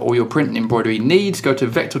Printing. For all your print and embroidery needs, go to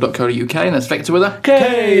vector.co.uk, and that's Vector with a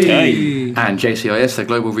K. And JCIS, a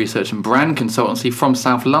global research and brand consultancy from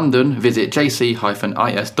South London. Visit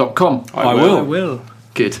jc-is.com. I will.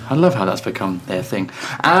 Good. I love how that's become their thing.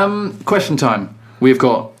 Question time. We've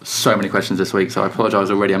got so many questions this week, so I apologise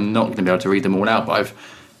already. I'm not going to be able to read them all out, but I've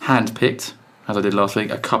handpicked, as I did last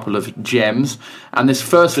week, a couple of gems. And this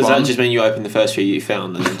first one... Does that just mean you opened the first few you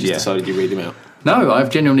found and then just decided you'd read them out? No, I've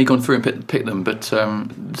genuinely gone through and picked them, but some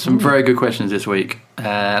very good questions this week.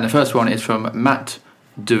 And the first one is from Matt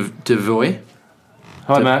Devoy.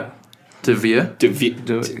 Hi, Matt. Devieux. Devieux?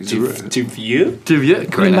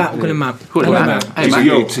 Great. Matt. Hey, Matt.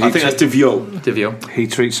 I think that's Devieux. Devieux. He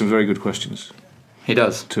treats some very good questions. He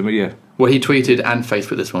does. To me, yeah. Well, he tweeted and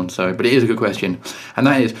Facebooked this one, but it is a good question. And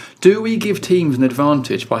that is, do we give teams an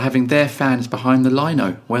advantage by having their fans behind the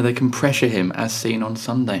lino where they can pressure him as seen on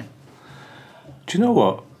Sunday? Do you know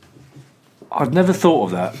what? I'd never thought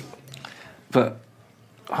of that. But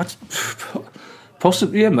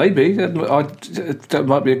possibly, yeah, maybe. That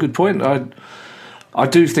might be a good point. I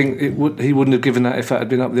do think he wouldn't have given that if that had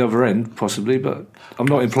been up the other end, possibly, but I'm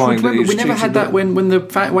not implying that. We never had that when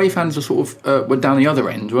the away fans were sort of were down the other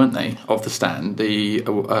end, weren't they, of the stand, the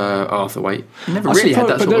Arthur Waite. We never really had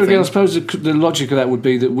that sort of thing. But then again, I suppose the logic of that would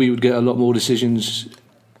be that we would get a lot more decisions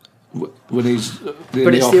when he's.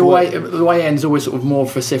 But it's the away end's always sort of more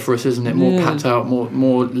vociferous, isn't it? More packed out,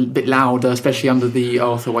 more a bit louder, especially under the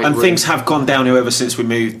Arthur Waite. And things have gone downhill ever since we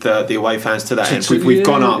moved the away fans to that end. We've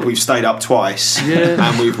gone up, we've stayed up twice,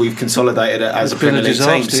 and we've consolidated it as a Premier League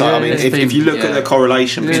team. So I mean, if you look at the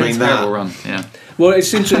correlation between that, run, well,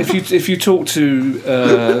 it's interesting if you talk to.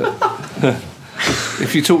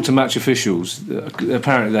 If you talk to match officials,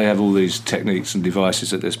 apparently they have all these techniques and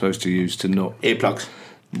devices that they're supposed to use to not earplugs.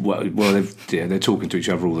 Well, they're talking to each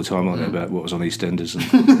other all the time, aren't they, about what was on EastEnders?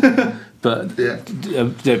 But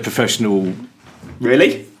they're professional.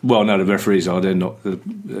 Really? Well, no, the referees are. They're not. The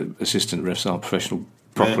assistant refs aren't professional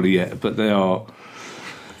properly yet, but they are.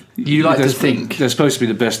 You like to think they're supposed to be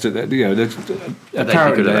the best at that.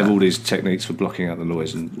 Apparently they have all these techniques for blocking out the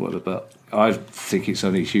noise and whatever. But I think it's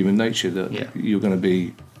only human nature that you're going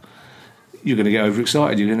to get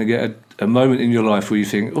overexcited. You're going to get a moment in your life where you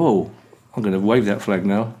think, oh, I'm going to wave that flag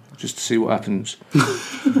now just to see what happens.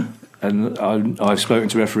 And I've spoken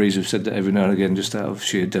to referees who've said that every now and again, just out of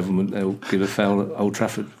sheer devilment, they'll give a foul at Old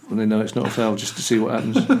Trafford when they know it's not a foul, just to see what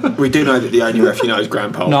happens. We do know that the only ref you know is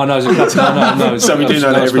Graham Poll. No. So we do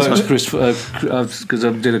know that every time. Because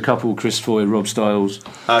I did a couple, Chris Foy, Rob Styles.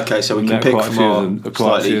 Okay, so we can pick from our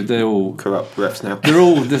slightly they're all corrupt refs now.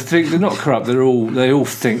 They're not corrupt. They all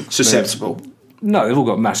think susceptible. No, they've all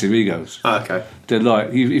got massive egos. Okay. They're like,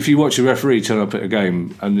 if you watch a referee turn up at a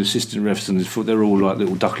game and the assistant refs and his foot, they're all like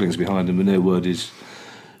little ducklings behind them, and their word is.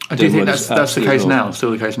 Do you think that's the case now? Still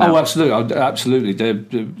the case now? Oh, absolutely.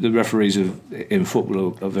 The referees in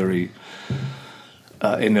football are very,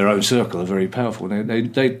 in their own circle, are very powerful.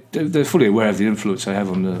 They're fully aware of the influence they have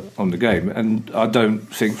on the game, and I don't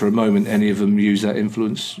think for a moment any of them use that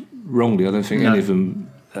influence wrongly. I don't think any of them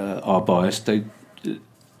are biased.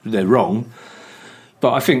 They're wrong.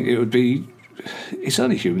 But I think it would be. It's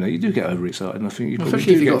only human. You do get overexcited, and I think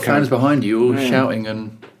especially if you've got fans behind you all shouting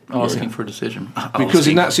and asking for a decision. Because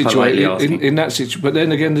in that situation, but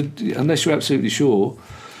then again, unless you're absolutely sure,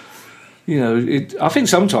 I think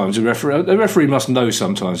sometimes a referee must know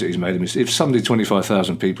sometimes that he's made a mistake. If suddenly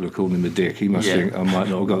 25,000 people have called him a dick, he must think I might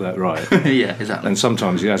not have got that right. Yeah, exactly. And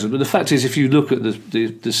sometimes he hasn't. But the fact is, if you look at the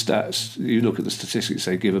stats, you look at the statistics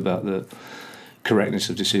they give about the correctness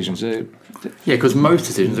of decisions. Because most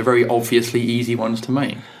decisions are very obviously easy ones to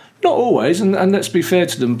make. Not always, and let's be fair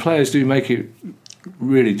to them, players do make it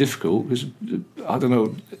really difficult, because I don't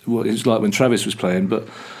know what it's like when Travis was playing, but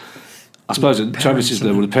I suppose at Travis's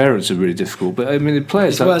level the parents are really difficult, but I mean the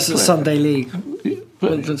players... It's worse at Sunday League.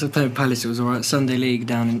 To play with Palace it was alright. Sunday League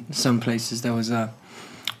down in some places there was a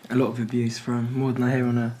lot of abuse from more than I hear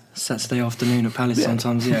on a Saturday afternoon at Palace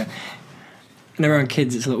sometimes, And around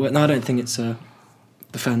kids it's a lot worse. No, I don't think it's the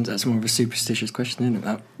fans, that's more of a superstitious question, isn't it?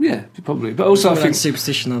 That? Yeah, probably. But also, I think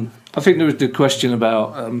superstition. I think there was the question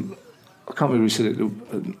about. I can't remember who said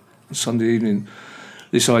it Sunday evening.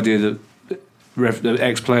 This idea that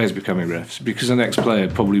ex-players becoming refs, because an ex-player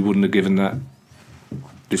probably wouldn't have given that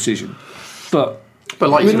decision. But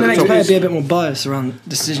like, wouldn't an ex-player be a bit more biased around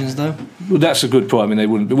decisions, though? Well, that's a good point. I mean, they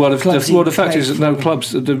wouldn't. Well, the fact is that no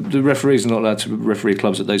clubs, the referees are not allowed to referee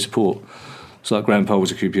clubs that they support. It's like Graham Poll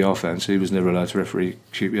was a QPR fan, so he was never allowed to referee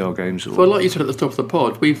QPR games. Well, like you said at the top of the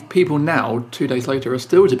pod, people now, 2 days later, are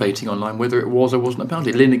still debating online whether it was or wasn't a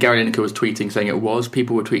penalty. Gary Lineker was tweeting saying it was.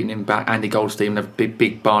 People were tweeting him back. Andy Goldstein, a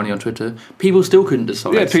big Barney on Twitter. People still couldn't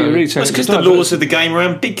decide. Yeah, Peter Reid. That's because the laws of the game are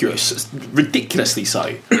ambiguous, ridiculously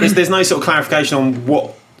so. There's no sort of clarification on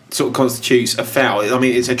what sort of constitutes a foul. I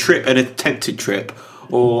mean, it's a trip, an attempted trip,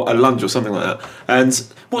 or a lunge or something like that.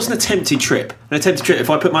 And what's an attempted trip? An attempted trip, if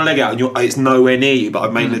I put my leg out and it's nowhere near you, but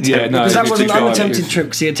I've made an attempt. Yeah, because that wasn't an unattempted trip,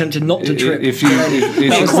 because he attempted not to trip. And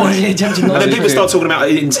then people start talking about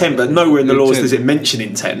intent, but nowhere in the laws does it mention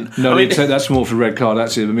intent. No, that's more for red card.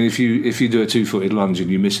 That's it. I mean, if you do a 2-footed lunge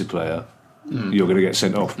and you miss a player, you're going to get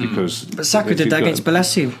sent off because. But Saka did that against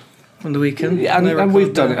Balassi on the weekend. Yeah, and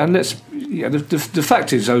we've done it. And the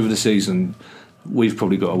fact is, over the season, we've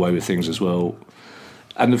probably got away with things as well.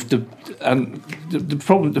 And the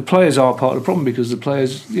problem, the players are part of the problem, because the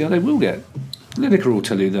players, they will get Lineker will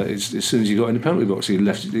tell you that as soon as he got in the penalty box, he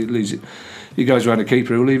leaves it. He goes around the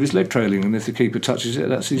keeper, he'll leave his leg trailing, and if the keeper touches it,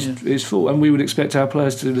 that's his fault. And we would expect our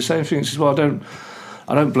players to do the same thing. Which is why I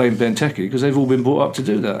don't blame Benteke, because they've all been brought up to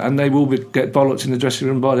do that, and they will get bollocked in the dressing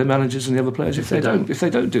room by their managers and the other players if they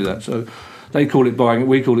don't do that. So they call it buying,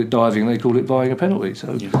 we call it diving, they call it buying a penalty.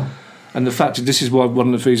 So. Yeah. And the fact this is why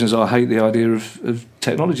one of the reasons I hate the idea of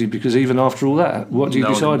technology, because even after all that, what do you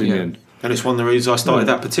decide in the end? And it's one of the reasons I started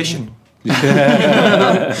that petition.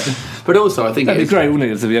 But also, I think that'd be great,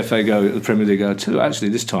 wouldn't it, if the FA go, the Premier League go too. Actually,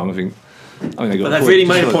 this time I think they got. But they've really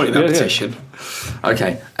made a point in that petition.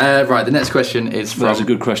 Okay, right. The next question is from. That was a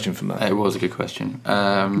good question from that. It was a good question.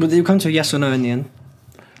 But did you come to a yes or no in the end?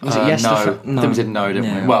 Was it yes? No, we did no,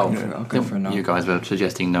 didn't we? Well, I'll go for a no. You guys were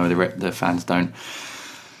suggesting no. The fans don't.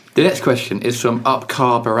 The next question is from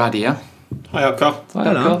Upcar Baradia. Hi, Upcar.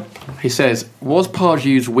 Hello. He says, was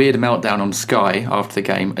Pardew's weird meltdown on Sky after the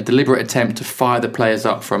game a deliberate attempt to fire the players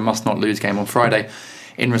up for a must-not-lose game on Friday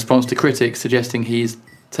in response to critics suggesting he's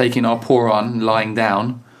taking our poor on lying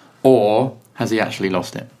down, or has he actually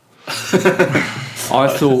lost it? I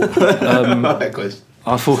thought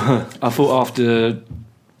after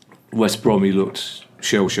West Brom he looked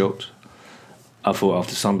shell-shocked. I thought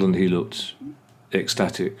after Sunderland he looked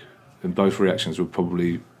ecstatic, and both reactions were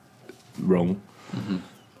probably wrong. Mm-hmm.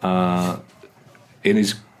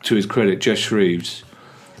 To his credit, Jess Shreves,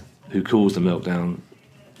 who caused the meltdown,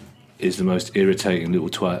 is the most irritating little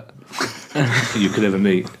twat you could ever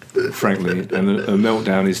meet, frankly. And a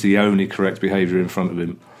meltdown is the only correct behaviour in front of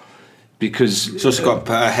him, because he's also got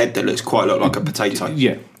a head that looks quite a lot like a potato.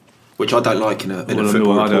 Yeah. Which I don't like in a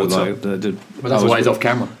football I don't reporter. like. But that's why he's off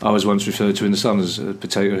camera. I was once referred to in the Sun as a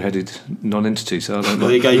potato-headed non-entity, so I don't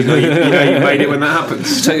There you go. You know you made it when that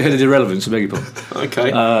happens. Potato-headed irrelevance, I beg your pardon.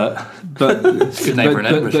 Okay. Good name for an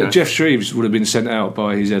editor. But Jeff Shreves would have been sent out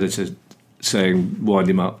by his editor saying, wind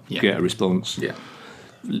him up, get a response. Yeah.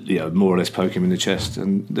 More or less poke him in the chest.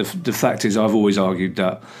 And the fact is, I've always argued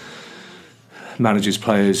that managers,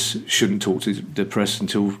 players shouldn't talk to the press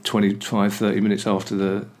until 25, 30 minutes after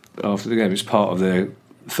the game. It's part of their...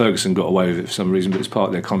 Ferguson got away with it for some reason, but it's part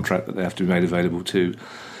of their contract that they have to be made available to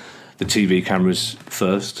the TV cameras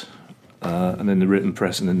first, and then the written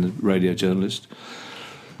press, and then the radio journalist.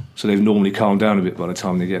 So they've normally calmed down a bit by the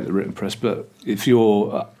time they get the written press. But if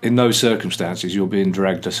you're in those circumstances, you're being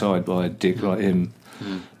dragged aside by a dick like him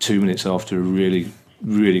 2 minutes after a really,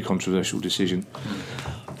 really controversial decision.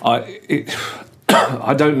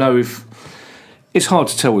 I don't know if... It's hard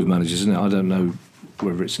to tell with managers, isn't it? I don't know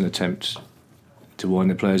whether it's an attempt to wind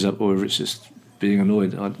the players up or whether it's just being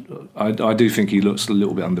annoyed. I do think he looks a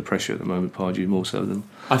little bit under pressure at the moment, Pardew, more so than...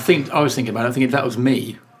 I was thinking about it. I think if that was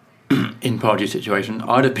me in Pardew's situation,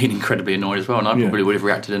 I'd have been incredibly annoyed as well, and I probably would have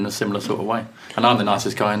reacted in a similar sort of way. And I'm the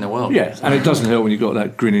nicest guy in the world. Yeah, and it doesn't help when you've got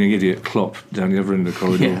that grinning idiot Klopp down the other end of the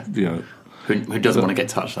corridor, you know. Who doesn't want to get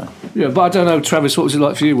touched, though. Yeah, but I don't know, Travis, what was it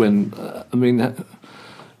like for you when...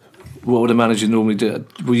 what would a manager normally do?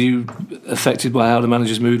 Were you affected by how the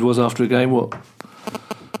manager's mood was after a game? What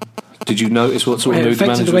did you notice? What sort of mood the manager was in?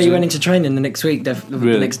 It affected the way you went into training the next week, the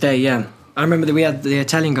next day. Yeah, I remember that we had the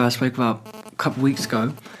Italian guy I spoke about a couple of weeks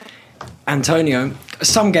ago, Antonio.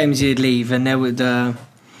 Some games he'd leave, and there would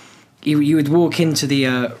you would walk into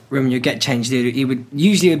the room and you'd get changed. He would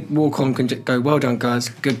usually walk on and go, "Well done, guys,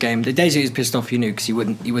 good game." The days he was pissed off, you knew, because he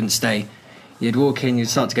wouldn't stay. You'd walk in, you'd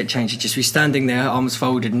start to get changed. You'd just be standing there, arms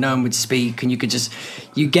folded, no one would speak, and you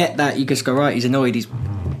get that, you just go, right, he's annoyed,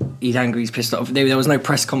 he's angry, he's pissed off. There was no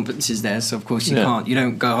press conferences there, so of course you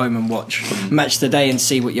don't go home and watch Match the Day and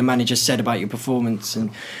see what your manager said about your performance.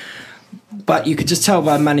 But you could just tell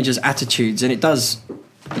by a manager's attitudes, and it does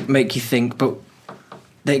make you think, but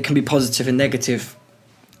it can be positive and negative.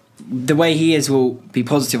 The way he is will be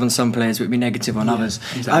positive on some players, but be negative on others.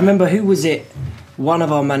 Exactly. I remember, who was it? One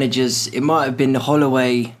of our managers, it might have been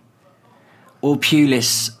Holloway or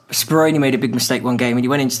Pulis. Speroni made a big mistake one game, and he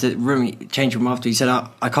went into the change room after. He said,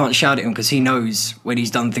 I can't shout at him because he knows when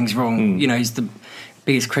he's done things wrong. You know, he's the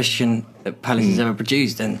biggest Christian that Palace has ever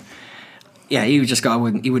produced. And yeah, he would just go,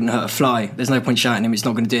 he wouldn't hurt a fly. There's no point shouting at him, it's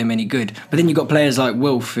not going to do him any good. But then you've got players like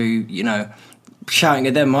Wilf who, you know, shouting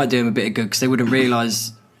at them might do him a bit of good because they wouldn't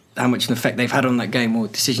realise how much an effect they've had on that game or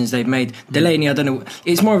decisions they've made. Delaney, I don't know,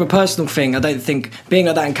 it's more of a personal thing. I don't think being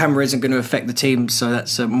like that in camera isn't going to affect the team, so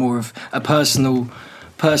that's more of a personal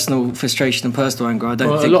frustration and personal anger. I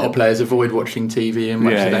don't think a lot of players avoid watching TV and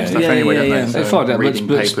stuff anyway, don't they? They find that,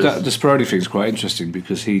 but the Speroni thing's quite interesting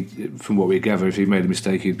because he, from what we gather, if he made a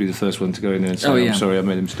mistake, he'd be the first one to go in there and say, I'm sorry, I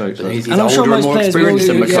made a mistake. So. And I'm sure most players will.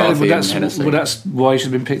 Well, that's why he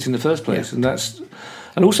should have been picked in the first place, and that's...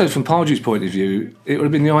 And also from Pardew's point of view, it would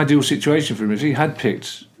have been the ideal situation for him if he had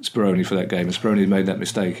picked Speroni for that game and Speroni had made that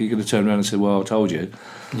mistake. He could have turned around and said, well, I told you,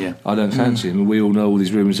 I don't fancy him. And we all know all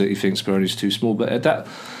these rumours that he thinks Speroni's too small. But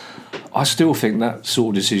I still think that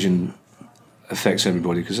sort of decision affects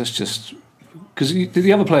everybody, because that's just... Because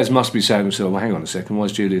the other players must be saying to themselves, well, hang on a second, why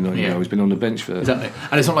is Julian not He's been on the bench for... Exactly.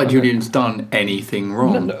 And it's not like Julian's done anything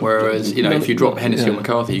wrong. Whereas, if you drop Hennessy or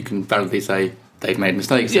McCarthy, you can validly say they've made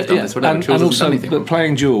mistakes, they've done this, whatever. And also, but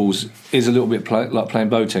playing Jules is a little bit like playing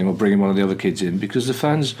Boateng or bringing one of the other kids in, because the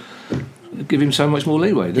fans give him so much more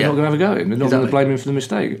leeway. They're not going to have a go at him. They're not going to blame him for the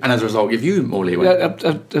mistake. And as a result, give you more leeway.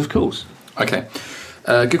 Yeah, of course. Okay.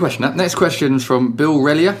 Good question. Next question is from Bill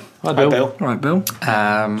Relia. Hi, Bill. All right, Bill.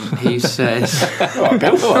 He says... All right,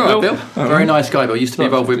 Bill. Very nice guy, Bill. Used to be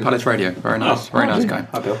involved with Palace Radio. Very nice guy.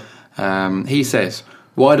 Hi, Bill. He says...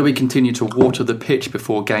 Why do we continue to water the pitch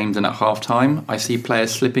before games and at half-time? I see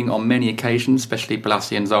players slipping on many occasions, especially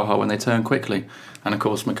Balassi and Zaha, when they turn quickly. And, of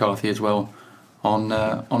course, McCarthy as well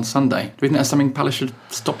on Sunday. Do you think that's something Palace should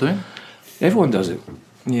stop doing? Everyone does it.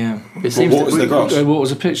 Yeah. What was the grass? What was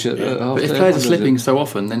the pitch at half-time? But if players are slipping so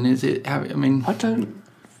often, then is it... I don't...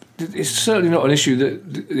 It's certainly not an issue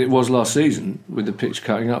that it was last season with the pitch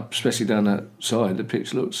cutting up, especially down that side. The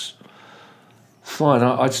pitch looks fine.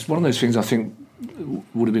 It's one of those things I think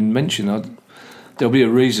would have been mentioned. There'll be a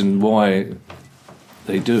reason why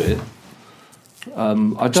they do it. I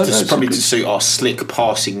don't know. It's probably to suit our slick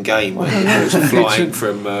passing game where it was flying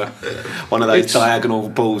from one of those diagonal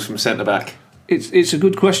balls from centre back. It's a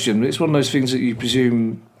good question. It's one of those things that you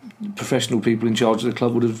presume professional people in charge of the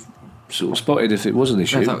club would have sort of spotted if it was an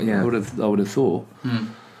issue. I would have thought.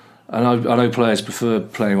 And I know players prefer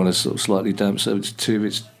playing on a sort of slightly damp surface if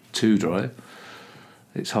it's too dry.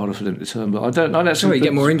 It's harder for them to turn, but I don't know. You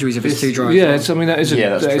get more injuries if it's too dry. Yeah, that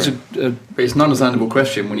is but it's an understandable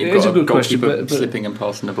question when you've got a goalkeeper slipping and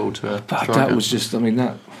passing the ball to a striker. That was just,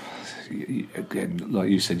 that again, like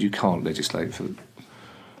you said, you can't legislate for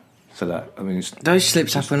that. Those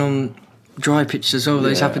slips happen on dry pitches as well.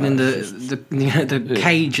 Those happen in the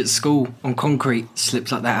cage at school on concrete.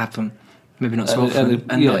 Slips like that happen. Maybe not so often,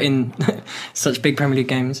 and not in such big Premier League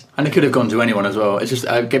games. And it could have gone to anyone as well. It's just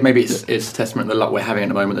maybe it's a testament to the luck we're having at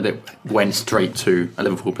the moment that it went straight to a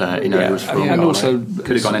Liverpool player. Who was from and also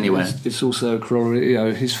could have gone anywhere. It's also a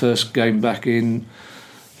corollary. His first game back in,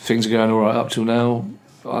 things are going all right up till now.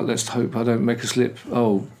 Let's hope I don't make a slip.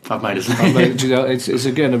 Oh, I've made a slip. It's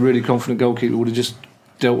again a really confident goalkeeper would have just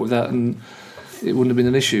dealt with that and it wouldn't have been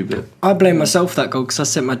an issue. But I blame myself for that goal because I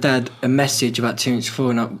sent my dad a message about 2 minutes before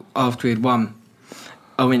and after we had won.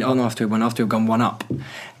 After we'd gone 1 up.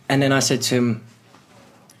 And then I said to him,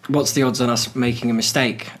 what's the odds on us making a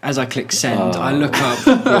mistake? As I click send, I look up.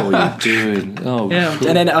 What are you doing? Yeah.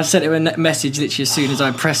 And then I sent him a message literally as soon as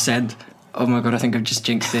I press send. Oh my God, I think I've just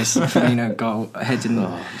jinxed this. Goal ahead in.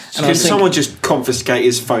 Can someone just confiscate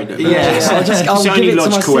his phone? I'll give it to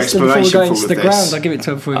my sister before going to the ground. I'll give it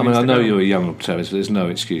to her before we I know you're a young Travis, but there's no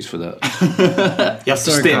excuse for that. You have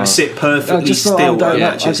to sit perfectly still.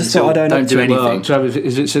 I just thought I don't do anything. Well, Travis,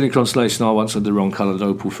 is it silly consolation? I once had the wrong coloured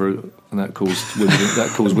opal fruit, and that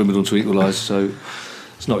caused Wimbledon to equalise. So.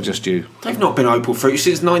 It's not just you. They've not been opal fruit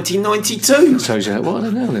since 1992. Shows you what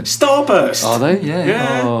are they now then? Starburst. Are they?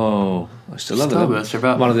 Yeah. Oh, I still love them. Starburst are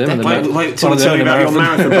about one of them. Wait till I tell you about your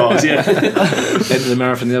marathon bars. Yeah. Entered the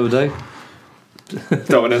marathon the other day.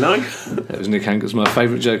 Don't want to know. That was Nick Hancock's my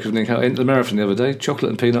favourite joke of Nick Hancock. Entered the marathon the other day. Chocolate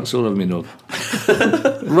and peanuts all over me knob.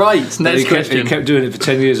 Right. Next question. He kept doing it for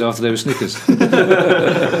 10 years after they were Snickers.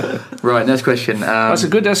 Right. Next question.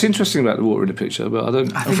 That's interesting about the water in the picture, but I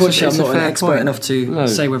don't. Unfortunately, I'm not an expert enough to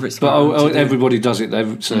say whether it's. But everybody does it,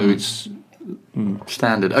 so it's.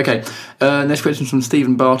 Standard. Okay. Next question from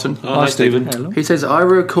Stephen Barton. Hi, Stephen. Hello. He says, I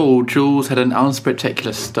recall Jules had an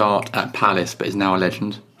unspectacular start at Palace, but is now a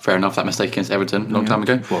legend. Fair enough, that mistake against Everton a long time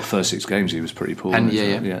ago. Well, first 6 games he was pretty poor. And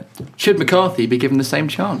yeah. Should McCarthy be given the same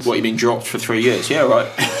chance? What, you mean dropped for 3 years? Yeah, right.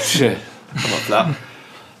 Sure. I'm up for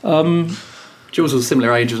that. Jules was a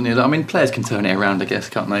similar age, wasn't he? I mean, players can turn it around, I guess,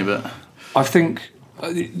 can't they? But I think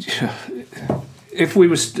if we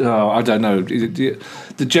were, I don't know.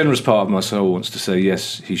 The generous part of my soul wants to say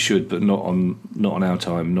yes, he should, but not on our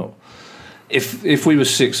time. Not if we were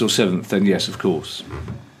 6th or 7th, then yes, of course.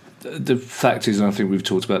 The fact is, and I think we've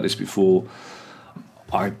talked about this before,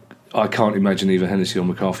 I can't imagine either Hennessy or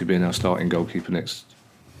McCarthy being our starting goalkeeper next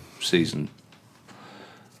season.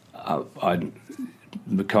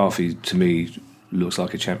 McCarthy, to me, looks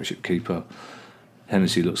like a championship keeper.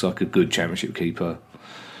 Hennessy looks like a good championship keeper.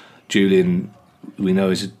 Julian, we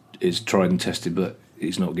know, is tried and tested, but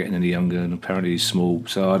he's not getting any younger, and apparently he's small.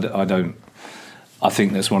 So I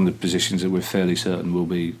think that's one of the positions that we're fairly certain will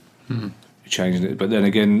be changing it. But then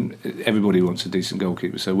again, everybody wants a decent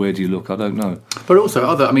goalkeeper, so where do you look? I don't know. But also,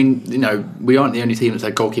 we aren't the only team that's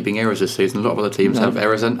had goalkeeping errors this season. A lot of other teams have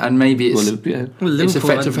errors, and maybe it's it's the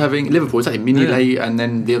effect of having Liverpool. It's like Mignolet, and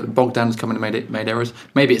then Bogdan's come in and made errors.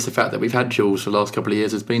 Maybe it's the fact that we've had Jules for the last couple of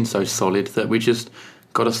years has been so solid that we just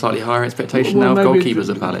got a slightly higher expectation now of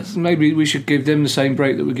goalkeepers at Palace. Maybe we should give them the same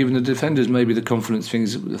break that we're giving the defenders. Maybe the confidence thing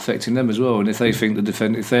is affecting them as well. And if they think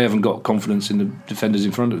if they haven't got confidence in the defenders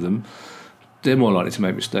in front of them, they're more likely to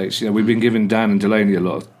make mistakes. We've been giving Dan and Delaney a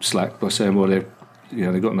lot of slack by saying, well,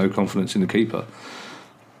 they've got no confidence in the keeper.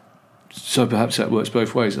 So perhaps that works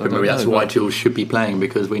both ways. Maybe that's why Jules should be playing,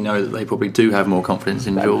 because we know that they probably do have more confidence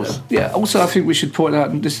in Jules. Yeah. Also, I think we should point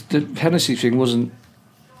out the Hennessy thing wasn't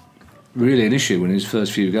really an issue in his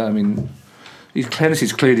first few games. I mean,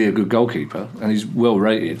 Hennessy's clearly a good goalkeeper and he's well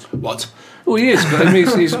rated. What? Well, he is, but I mean,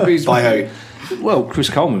 he's by who? Well, Chris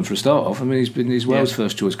Coleman for a start off. I mean, he's Wales'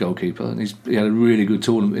 first choice goalkeeper, and he had a really good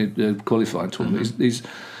tournament, qualifying tournament.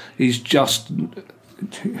 He's just,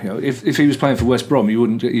 if he was playing for West Brom,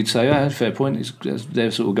 you'd say, fair point. He's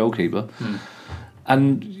their sort of goalkeeper,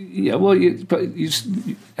 and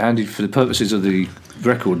Andy, for the purposes of the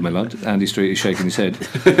record, Millard, Andy Street is shaking his head.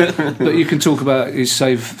 But you can talk about his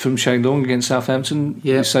save from Shane Long against Southampton,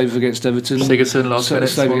 his save against Everton, Sigurdsson last minute,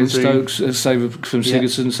 save against Stokes, save from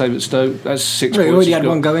Sigurdsson, save at Stoke. That's 6 points. He already had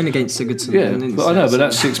one go in against Sigurdsson. Yeah, but I know, but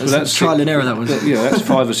that's 6. But that's trial and error. That was. That's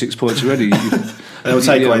 5 or 6 points already. They'll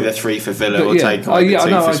take away the 3 for Villa, or take away the 2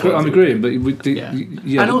 for Swansea. I'm agreeing, but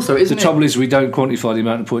and also, the trouble is we don't quantify the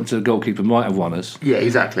amount of points the goalkeeper might have won us. Yeah,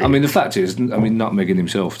 exactly. I mean, the fact is, nutmegging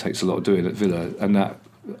himself takes a lot of doing at Villa, and that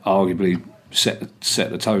arguably set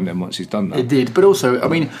the tone then once he's done that. It did, but also, I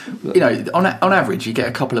mean, on average, you get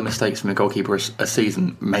a couple of mistakes from a goalkeeper a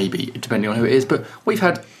season, maybe, depending on who it is, but we've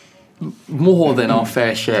had more than our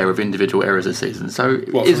fair share of individual errors this season. So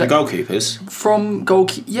what, from the goalkeepers? From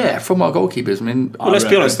our goalkeepers. I mean, well, let's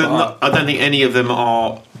be honest. I don't think any of them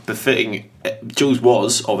are befitting. Jules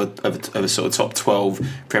was of a sort of top 12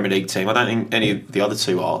 Premier League team. I don't think any of the other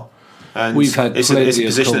two are. And we've had it's a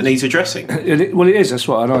position that needs addressing. It is. That's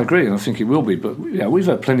what, and I agree, and I think it will be. But we've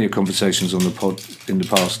had plenty of conversations on the pod in the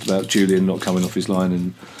past about Julian not coming off his line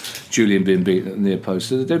and Julian being beaten at the near post.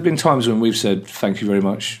 There have been times when we've said thank you very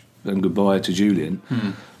much and goodbye to Julian.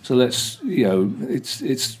 So let's,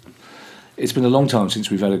 it's been a long time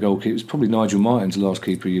since we've had a goalkeeper. It's probably Nigel Martin's the last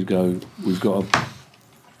keeper you'd go, we got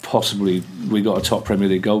a top Premier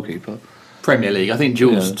League goalkeeper. Premier League, I think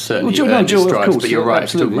Jules certainly earned his stripes, but you're right,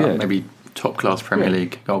 talking about maybe top class Premier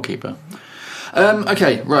League goalkeeper.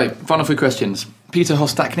 Okay, right, final 3 questions. Peter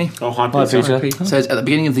Hostakny Hi, Peter. Says, at the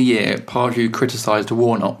beginning of the year, Pardew criticised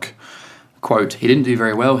Warnock. Quote, he didn't do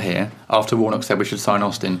very well here after Warnock said we should sign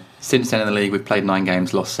Austin. Since then in the league, we've played 9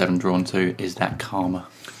 games, lost 7, drawn 2. Is that karma?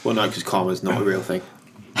 Well, no, because karma's not a real thing.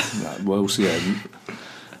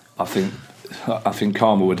 I think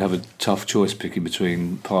karma would have a tough choice picking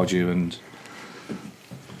between Pardew and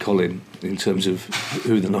Colin in terms of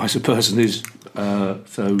who the nicer person is.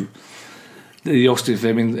 So the Austin,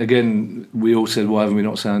 I mean, again, we all said, why haven't we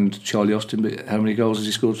not signed Charlie Austin? But how many goals has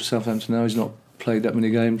he scored for Southampton now? He's not played that many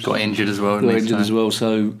games. Got injured as well.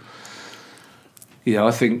 So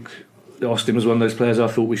I think Austin was one of those players I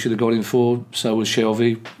thought we should have got in for. So was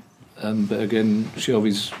Shelvey, but again,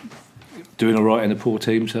 Shelvey's doing all right in a poor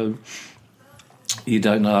team. So you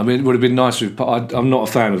don't know. I mean, it would have been nice if I'm not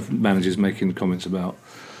a fan of managers making comments about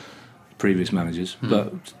previous managers,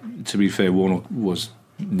 but to be fair, Warnock was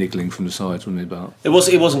niggling from the sides, wasn't he? About it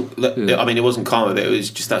wasn't. I mean, it wasn't karma. It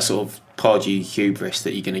was just that sort of Pardew hubris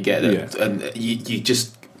that you're going to get, and you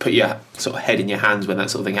just put your sort of head in your hands when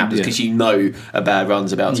that sort of thing happens because you know a bad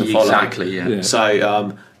run's about to follow. Exactly. Yeah.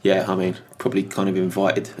 So I mean, probably kind of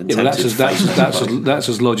invited. And but that's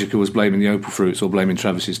as logical as blaming the Opal Fruits or blaming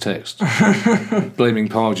Travis's text. Blaming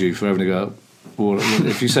Pardew for having a go. Well,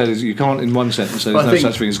 if you say you can't in one sentence say there's no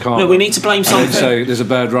such thing as karma. No, we need to blame something. And say there's a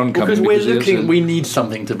bad run coming. Because we need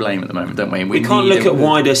something to blame at the moment, don't we? We can't look at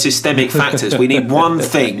wider systemic factors. We need one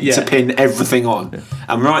thing to pin everything on. Yeah.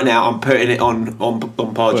 And right now, I'm putting it on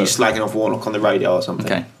Pardew slagging off Warnock on the radio or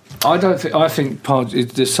something. Okay. I think Pardew,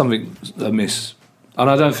 there's something amiss, and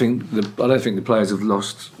I don't think the players have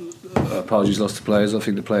lost. Pardew's lost the players. I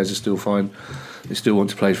think the players are still fine. They still want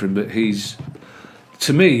to play for him, but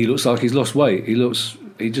to me, he looks like he's lost weight. He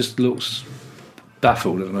just looks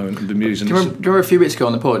baffled at the moment and bemused. Do you remember a few weeks ago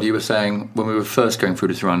on the pod you were saying, when we were first going through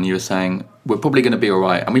this run, you were saying we're probably going to be all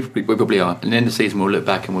right, and we probably are. At the end of the season we'll look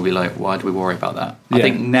back and we'll be like, why do we worry about that? Yeah. I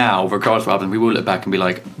think now, regardless of what happens, we will look back and be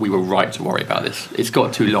like, we were right to worry about this. It's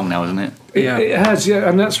got too long now, isn't it? It has, yeah,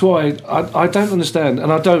 and that's why I don't understand,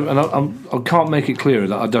 and I can't make it clearer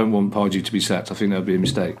that I don't want Pardew to be sacked. I think that would be a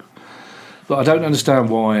mistake, but I don't understand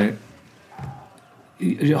why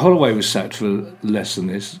Holloway was sacked for less than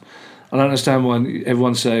this. I don't understand why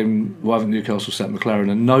everyone's saying, why haven't Newcastle sacked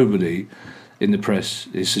McLaren, and nobody in the press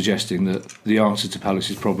is suggesting that the answer to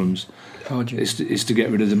Palace's problems is to get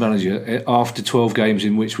rid of the manager after 12 games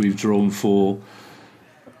in which we've drawn 4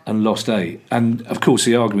 and lost 8. And of course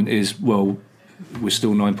the argument is, well, we're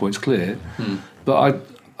still 9 points clear. But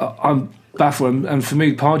I'm baffled, and for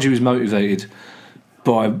me Pardew is motivated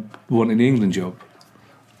by wanting the England job,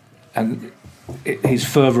 and he's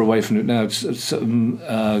further away from it now.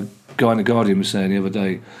 Guy in The Guardian was saying the other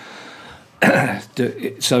day that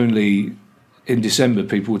it's only in December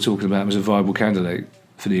people were talking about him as a viable candidate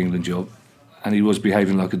for the England job, and he was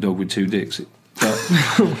behaving like a dog with 2 dicks. But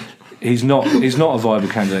he's not a viable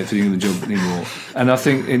candidate for the England job anymore. And I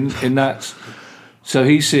think in that, so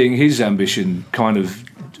he's seeing his ambition kind of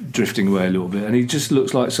drifting away a little bit, and he just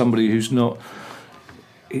looks like somebody who's not.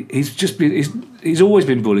 He's always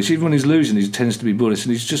been bullish. Even when he's losing, he tends to be bullish,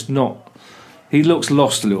 and he's just not. He looks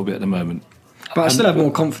lost a little bit at the moment. But I still have more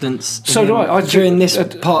confidence so do I during this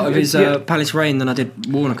part of his Palace reign than I did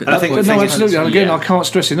Warnock at that point. No, absolutely. And again, I can't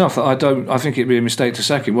stress enough that I think it'd be a mistake to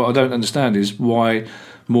sack him. What I don't understand is why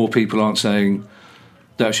more people aren't saying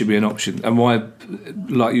that should be an option, and why,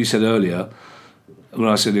 like you said earlier, when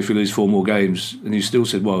I said if we lose 4 more games, and you still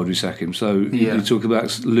said why would we sack him? So you talk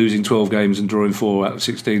about losing 12 games and drawing 4 out of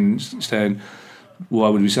 16, saying why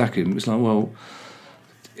would we sack him? It's like, well,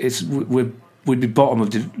 we'd be bottom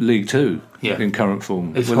of League 2 in current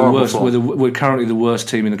form. We're the worst. We're currently the worst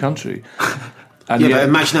team in the country. And but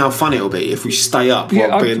imagine how fun it'll be if we stay up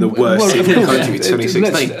while being the worst team in the country in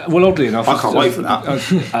 2016. Well, oddly enough, I can't wait for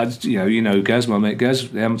that. You know, Gaz, my mate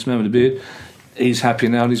Gaz, the amateur man with the beard. He's happy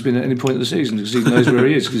now and he's been at any point of the season because he knows where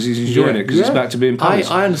he is, because he's enjoying it, because it's back to being Palace.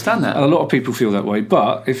 I understand that. And a lot of people feel that way,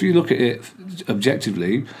 but if you look at it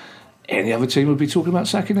objectively, any other team would be talking about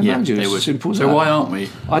sacking a manager. It's simple as that. So why aren't we?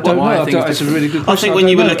 I don't know. It's a really good question. I think when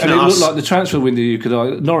you were looking at us, it looked like the transfer window. You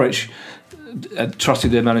could Norwich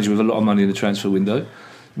trusted their manager with a lot of money in the transfer window.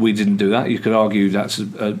 We didn't do that. You could argue that's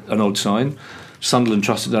an odd sign. Sunderland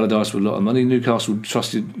trusted Allardyce with a lot of money. Newcastle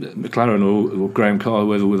trusted McLaren or Graham Carr,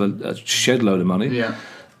 whoever, with a shed load of money. Yeah.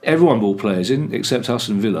 Everyone brought players in except us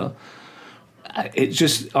and Villa.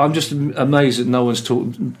 I'm just amazed that no one's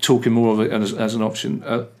talking more of it as an option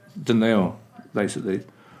than they are, basically.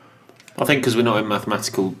 I think because we're not in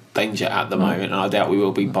mathematical danger at the moment, and I doubt we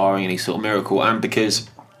will be, barring any sort of miracle, and because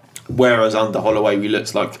whereas under Holloway we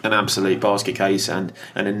looked like an absolute basket case and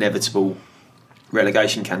an inevitable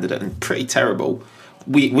relegation candidate and pretty terrible,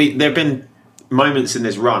 there have been moments in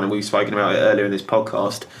this run, and we've spoken about it earlier in this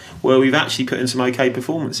podcast, where we've actually put in some okay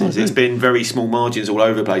performances. It's been very small margins all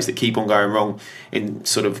over the place that keep on going wrong in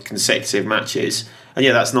sort of consecutive matches, and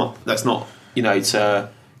that's not to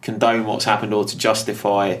condone what's happened or to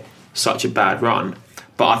justify such a bad run,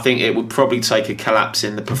 but I think it would probably take a collapse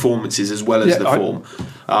in the performances as well as the form.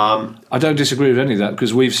 I don't disagree with any of that,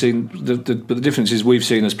 because we've seen but the difference is we've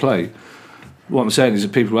seen us play. What I'm saying is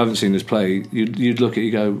that people who haven't seen us play, you'd look at,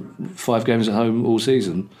 you go, 5 games at home all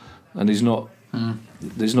season, and he's not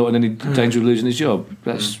there's not in any danger of losing his job.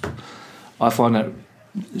 I find that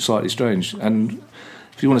slightly strange. And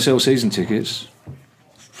if you want to sell season tickets,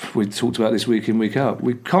 we talked about this week in, week out,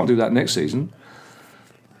 we can't do that next season.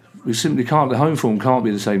 We simply can't. The home form can't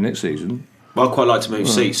be the same next season. Well, I quite like to move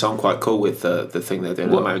seats, so I'm quite cool with the thing they're doing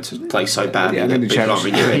at the moment to play so badly that people aren't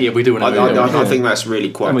renewing. Yeah, we do want to I think that's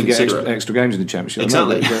really quite considerate. And we get extra games in the Championship.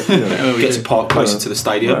 Exactly. Get to park closer to the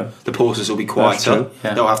stadium. Yeah. The porters will be quieter.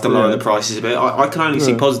 They'll have to lower the prices a bit. I can only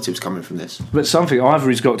see positives coming from this. But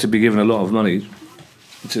Ivory's got to be given a lot of money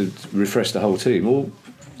to refresh the whole team, or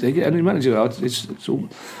they get a new manager. It's all.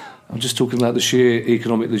 I'm just talking about the sheer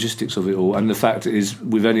economic logistics of it all, and the fact is,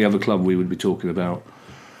 with any other club, we would be talking about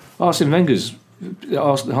Arsene Wenger's.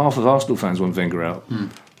 Half of Arsenal fans want Wenger out.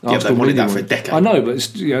 Yeah, they've wanted that for a decade. I know,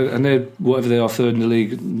 but and they're whatever they are, 3rd in the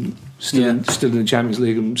league, still in the Champions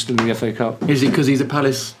League, and still in the FA Cup. Is it because he's a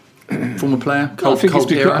Palace former player? I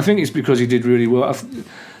think it's because he did really well.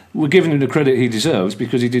 We're giving him the credit he deserves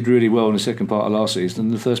because he did really well in the second part of last season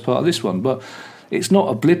and the first part of this one. But it's not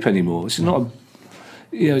a blip anymore. It's not.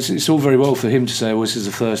 It's all very well for him to say, "Well, this is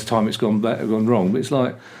the first time it's gone wrong," but it's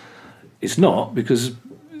like it's not, because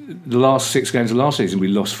the last 6 games of last season, we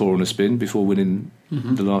lost 4 on a spin before winning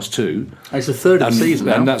the last 2. It's the third of the season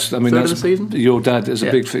now. And that's third of the season? Your dad is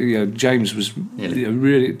a big thing. James was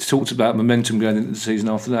really talked about momentum going into the season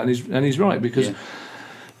after that, and he's right, because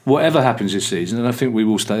whatever happens this season, and I think we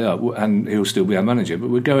will stay up, and he'll still be our manager, but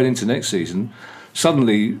we're going into next season,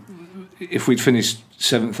 suddenly, if we'd finished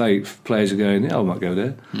 7th, 8th, players are going, I might go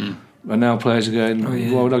there. And now players are going,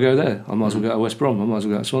 why would I go there? I might as well go to West Brom, I might as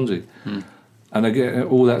well go to Swansea. And again,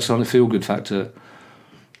 all that kind of feel-good factor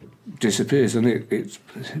disappears, and it's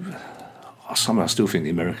somehow I still think the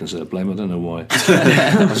Americans are to blame. I don't know why.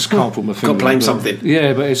 I just can't put my finger. Got to blame something.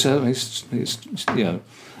 Yeah, but it's and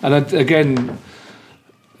again,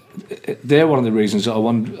 they're one of the reasons that I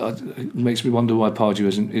wonder. It makes me wonder why Pardew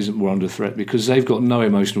isn't more under threat, because they've got no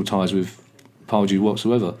emotional ties with Pardew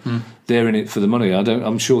whatsoever. They're in it for the money.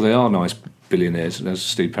 I'm sure they are nice billionaires, as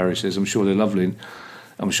Steve Parry says. I'm sure they're lovely. And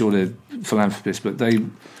I'm sure they're philanthropists, but they,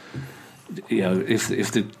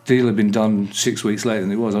 if the deal had been done 6 weeks later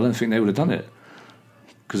than it was, I don't think they would have done it,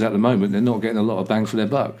 because at the moment they're not getting a lot of bang for their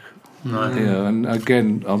buck. And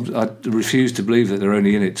again, I refuse to believe that they're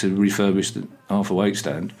only in it to refurbish the half weight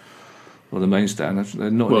stand or the main stand.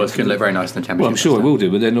 They're not. Well, it's going to look very nice in the Championship. Well, I'm sure it will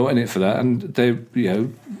do, but they're not in it for that, and they're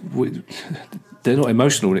not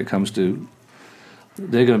emotional when it comes to.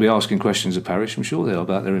 They're going to be asking questions of Parish, I'm sure they are,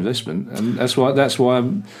 about their investment, and that's why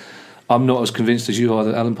I'm not as convinced as you are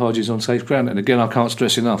that Alan Pardew's on safe ground. And again, I can't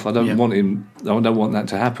stress enough, I don't want him. I don't want that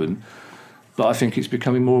to happen. But I think it's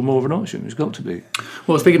becoming more and more of an option. It's got to be.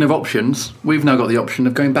 Well, speaking of options, we've now got the option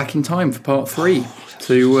of going back in time for part 3.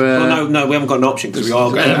 No, we haven't got an option, because we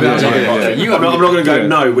are going. I'm not going to go.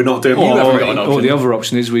 No, we're not doing. Or the other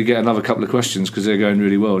option is we get another couple of questions, because they're going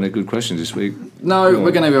really well and they're good questions this week. No,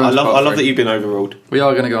 we're going to go on to part 3. I love that you've been overruled. We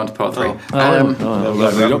are going to go on to part 3. We've not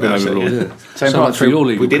been overruled. So in part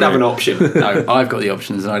 3, we did have an option. No, I've got the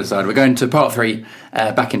options, and I decided we're going to part 3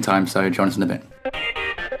 back in time. So join us in a bit.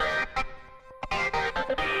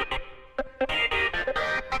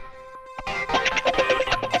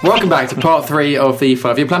 Welcome back to part 3 of the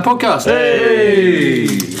 5-Year Plan podcast. Hey!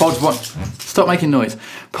 Pod 1. Stop making noise.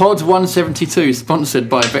 Pod 172, sponsored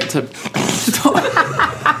by Vector.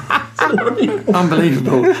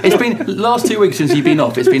 Unbelievable. It's been last 2 weeks since you've been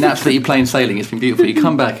off. It's been absolutely plain sailing. It's been beautiful. You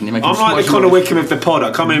come back and you make. I'm like the Conor Wickham of the pod.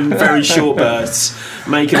 I come in very short bursts,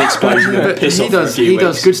 make an explosion, and piss off for a few weeks.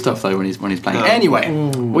 Does good stuff though when he's playing. Anyway,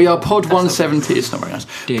 we are Pod 170. It's not very nice.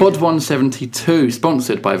 Pod 172,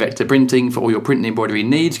 sponsored by Vector Printing. For all your printing embroidery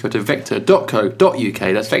needs, go to vector.co.uk.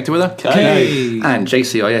 That's Vector with a K. And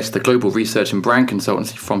JCIS, the global research and brand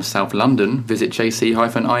consultancy from South London. Visit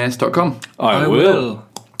jc-is.com. I will.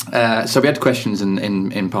 So we had questions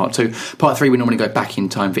in part 2. Part 3 we normally go back in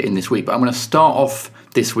time for In This Week, but I'm going to start off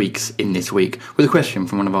this week's In This Week with a question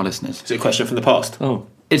from one of our listeners. Is it a question from the past? Oh,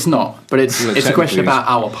 it's not, but it's a question about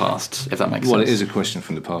our past, if that makes sense. Well, it is a question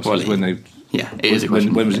from the past. Well, it is a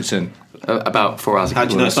question. When was it sent? About 4 hours ago. How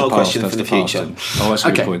do you know it's not a question from the future? Oh, that's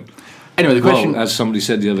a good point. Anyway, the question... Well, as somebody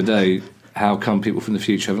said the other day, how come people from the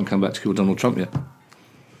future haven't come back to kill Donald Trump yet?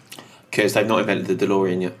 Because they've not invented the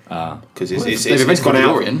DeLorean yet. Because it's gone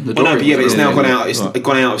out. But it's now gone out. It's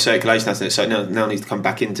gone out of circulation, hasn't it? So it now needs to come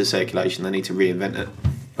back into circulation. They need to reinvent it.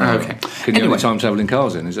 Okay. Can you get time travelling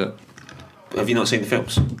cars in? Is it? Have you not seen the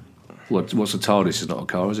films? What's a TARDIS? It's not a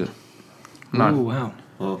car, is it? No. Oh wow.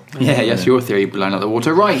 Well, yes, your theory blown out the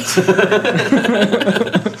water. Right.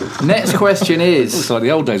 Next question is... It's like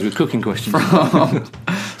the old days with cooking questions. From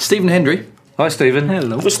Stephen Hendry. Hi, Stephen.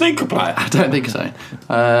 Hello. the snooker player. I don't think so.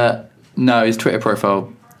 No, his Twitter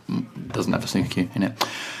profile doesn't have a snooker cue in it.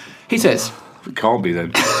 He says... It can't be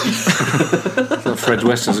then. Fred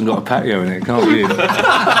West hasn't got a patio in it. It can't be in.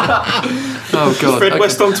 Oh, God. Fred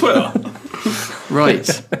West on Twitter? Right.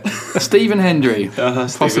 Stephen Hendry,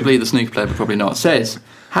 possibly the snooker player, but probably not, says...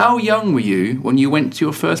 How young were you when you went to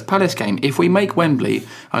your first Palace game? If we make Wembley,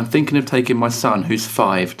 I'm thinking of taking my son, who's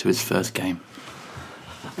 5, to his first game.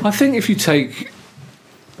 I think if you take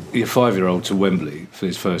your 5-year-old to Wembley for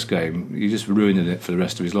his first game, you're just ruining it for the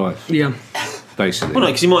rest of his life. Yeah. Basically. Well, no,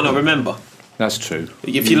 because he might not remember. That's true.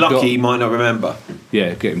 If you're lucky, he might not remember.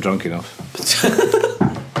 Yeah, get him drunk enough.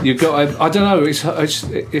 You've got. I don't know. It's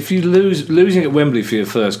if you losing at Wembley for your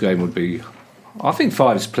first game would be. I think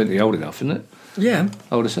 5 is plenty old enough, isn't it? Yeah.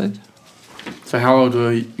 I would have said. So how old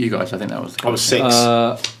were you guys? I think that was the question. I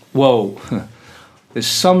was 6. Well, there's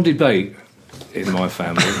some debate in my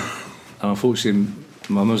family, and unfortunately,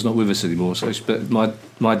 my mum's not with us anymore. So, but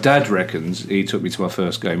my dad reckons he took me to my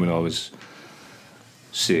first game when I was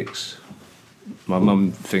 6. My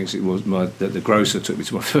mum thinks it was that the grocer took me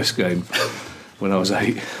to my first game when I was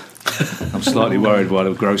 8. I'm slightly worried why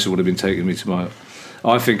the grocer would have been taking me to my.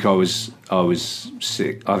 I think I was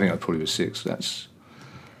sick. I think I probably was 6. That's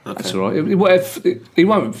all right. He won't. The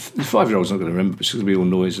 5-year-old's not going to remember. It's going to be all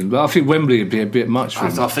noise. But I think Wembley would be a bit much for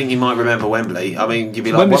him. I think you might remember Wembley. I mean, you'd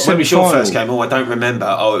be like, when was your first game? I don't remember.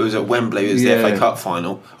 It was at Wembley. It was the FA Cup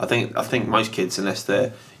final. I think most kids, unless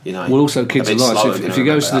they're, Well, also kids are like. So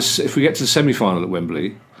if we get to the semi-final at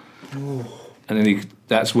Wembley, and then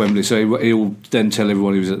that's Wembley. So he'll then tell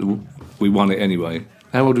everyone we won it anyway.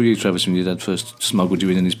 How old were you, Travis, when your dad first smuggled you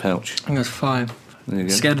in his pouch? I think I was 5. There you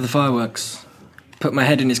go. Scared of the fireworks. Put my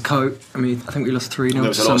head in his coat. I mean, I think we lost 3-0. There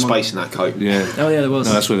was a lot of space in that coat. Yeah. Oh yeah, there was.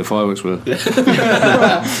 No, that's where the fireworks were.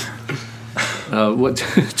 Well,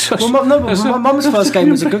 my mum's first game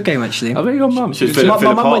was a good game actually. I bet your mum.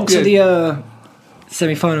 My mum went to the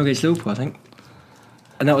semi-final against Liverpool, I think,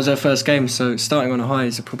 and that was her first game. So starting on a high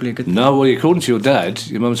is probably a good thing. No, well, according to your dad,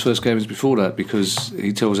 your mum's first game was before that because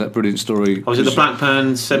he tells that brilliant story. Was it the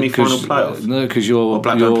Blackburn semi-final playoff? No, because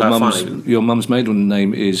your mum's maiden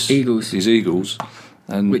name is Eagles.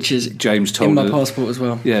 And which is James told in my her, passport as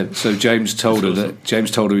well. Yeah, so James told her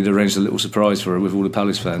he'd arranged a little surprise for her with all the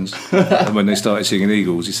Palace fans. And when they started singing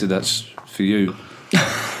Eagles, he said, "That's for you."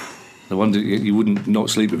 No wonder you wouldn't not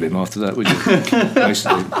sleep with him after that, would you?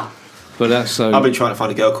 Basically. But that's so. I've been trying to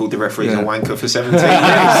find a girl called the referee's a wanker for 17 years.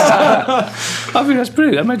 I think that's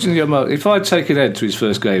brilliant. Imagine if I'd taken Ed to his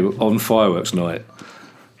first game on fireworks night.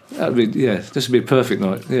 That'd be this would be a perfect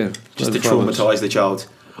night. Yeah, just to traumatise the child.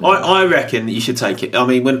 I reckon you should take it. I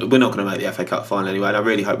mean, we're not going to make the FA Cup final anyway, and I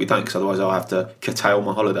really hope we don't, because otherwise I'll have to curtail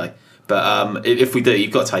my holiday. But if we do,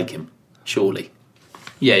 you've got to take him, surely.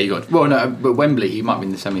 Yeah, you got. Well, no, but Wembley, he might be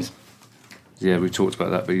in the semis. Yeah, we talked about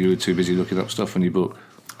that, but you were too busy looking up stuff on your book.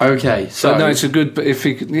 Okay, so no, it's a good. But if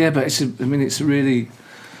he, but it's going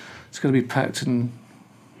to be packed and.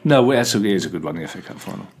 No, it is a good one, the FA Cup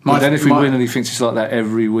final. But then if we win and he thinks it's like that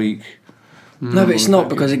every week. No, but it's not,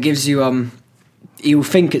 because it gives you You'll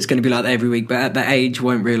think it's going to be like that every week, but at that age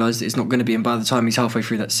won't realise that it's not going to be, and by the time he's halfway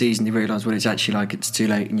through that season he realise what it's actually like. It's too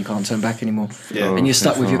late and you can't turn back anymore. Yeah. And you're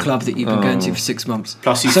stuck with your club that you've been going to for 6 months.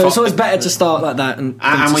 Plus so it's always better to start like that. And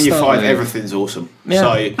when you're 5, everything's awesome. Yeah.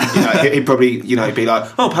 So he'd probably be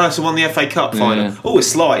like, "Oh, Palace won the FA Cup final. Yeah. Oh, a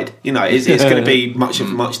slide." It's going to be much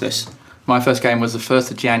of muchness. My first game was the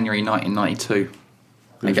 1st of January 1992.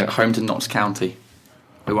 I get home to Notts County.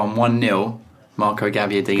 We won 1-0. Marco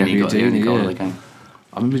Gabbiadini got the only goal of the game.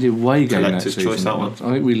 I remember the away game that season. Choice, that one. I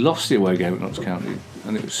think we lost the away game at Notts County,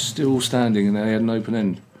 and it was still standing, and they had an open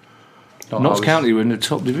end. Notts County were in the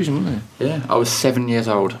top division, weren't they? Yeah, I was 7 years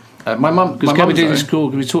old. My mum. Because Gabbiadini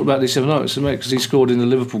scored. We talked about this the other night, because he scored in the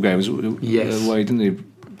Liverpool game away, didn't he?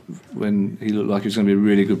 When he looked like he was going to be a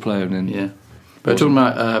really good player, and then yeah. But talking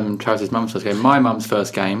about Travis's mum's first game, my mum's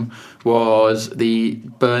first game was the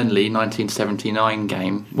Burnley 1979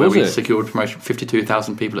 game where we secured promotion.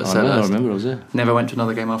 52,000 people at Selhurst. I remember I was there. Never went to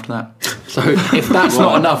another game after that. So if that's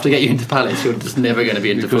not enough to get you into Palace, you're just never going to be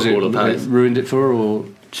into football or Palace. It ruined it for her, or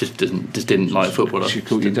just didn't like football. She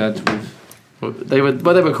caught your dad with. They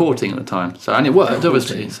were courting at the time, so, and it worked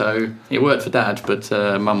obviously. So it worked for Dad, but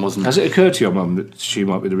Mum wasn't. Has it occurred to your mum that she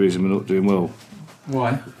might be the reason we're not doing well?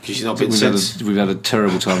 Why? Because she's not been since. We've had a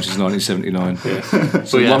terrible time since 1979. Yeah.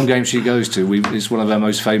 So one game she goes to, it's one of our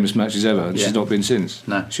most famous matches ever, and she's not been since.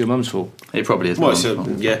 No, it's your mum's fault. It probably is.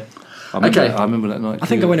 Yeah. I remember that night. I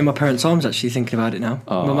think I went in my parents' arms actually thinking about it now.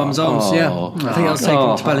 My mum's arms, yeah. I think I was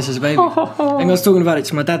taken to Palace as a baby. I think I was talking about it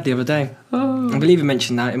to my dad the other day. I believe he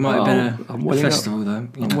mentioned that. It might have been a festival though.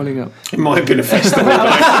 I'm welling up. It might have been a festival.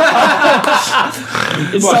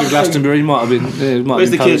 It might have been Glastonbury, it might have been.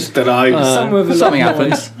 Where's the kids? Don't know. Something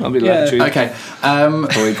happens. I'll be latitude. Okay.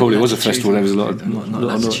 It probably was a festival. There was a lot of not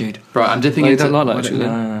latitude. Right, I'm dipping into. You don't like latitude?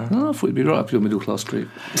 No, I thought you'd be right up your middle class street.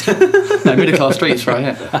 No, middle class streets right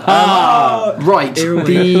here. Right.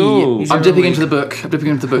 I'm dipping into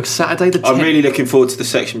the book. Saturday the 10th. I'm really looking forward to the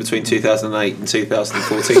section between 2008 and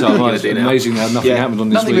 2014. It's amazing how nothing happened on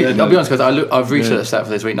this week. I'll be honest, guys. I've researched that for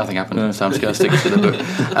this week. Nothing happened, so I'm just going to stick to the book.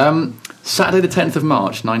 Saturday the 10th of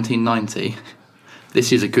March, 1990.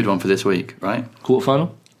 This is a good one for this week, right?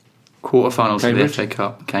 Quarterfinals of the FA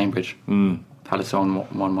Cup, Cambridge. Palace on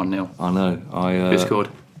 1-0. I know. Who scored?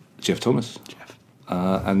 Jeff Thomas.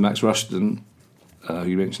 And Max Rushton, who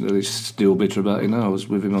you mentioned that he's still bitter about it now. I was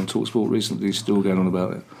with him on TalkSport recently. He's still going on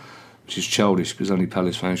about it, which is childish because only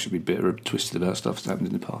Palace fans should be bitter and twisted about stuff that's happened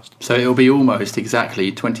in the past. So it'll be almost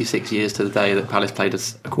exactly 26 years to the day that Palace played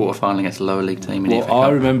a quarter-final against a lower league team in the FA Cup. I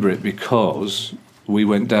remember it because we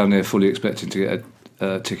went down there fully expecting to get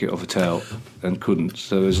ticket off a tout and couldn't.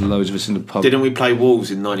 So there's loads of us in the pub. Didn't we play Wolves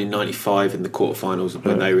in 1995 in the quarterfinals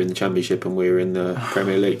when they were in the Championship and we were in the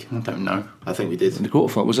Premier League? I don't know. I think we did. In the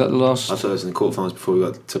quarterfinals? Was that the last? I thought it was in the quarterfinals before we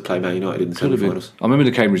got to play Man United in the semi-finals. I remember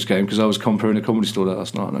the Cambridge game because I was comparing a comedy store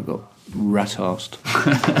last night and I got rat-arsed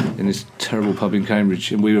in this terrible pub in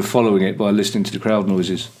Cambridge, and we were following it by listening to the crowd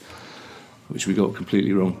noises, which we got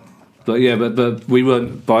completely wrong. But we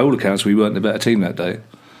weren't, by all accounts, we weren't the better team that day.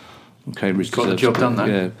 Cambridge got the job done though.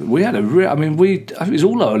 Yeah, we had it was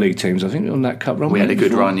all lower league teams. I think on that cup run we had a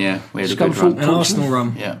good run. Yeah, we had a good run. An Arsenal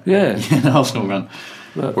run. Yeah, an Arsenal run.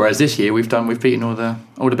 But, whereas this year we've beaten all the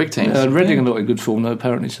big teams. Yeah, Reading are not in good form though,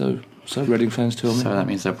 apparently. So Reading fans tell me. So that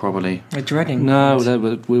means they're probably dreading. No,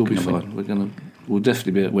 we'll be fine. We'll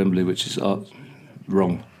definitely be at Wembley, which is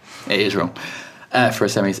wrong. It is wrong for a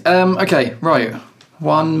semis. Okay, right.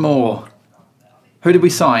 One more. Who did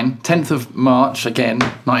we sign? 10th of March, again,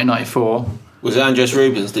 1994. Was it Andres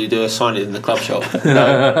Rubens? Did he do a signing in the club shop?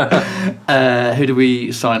 No. Who did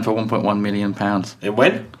we sign for £1.1 million? And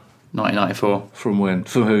when? 1994. From when?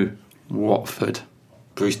 From who? Watford.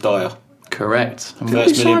 Bruce Dyer. Correct.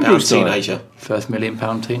 First £1 million teenager. First £1 million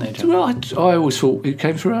teenager. Well, I always thought he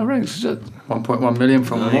came through our ranks. Is that 1.1 million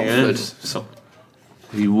from Watford. Yeah. So,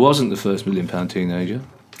 he wasn't the first £1 million teenager.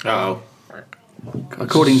 oh.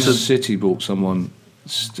 According to City bought someone,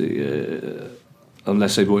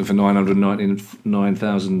 unless they bought him for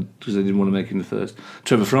 999,000 because they didn't want to make him the first.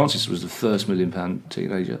 Trevor Francis was the first £1 million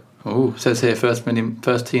teenager. Oh, says here first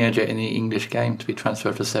teenager in the English game to be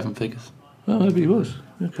transferred for 7 figures. Oh, maybe he was.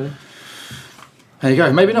 Okay. There you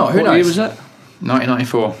go. Maybe not. Who knows? What year was that?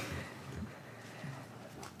 1994.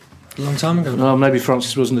 A long time ago. No, maybe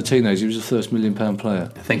Francis wasn't a teenager. He was the first £1 million player.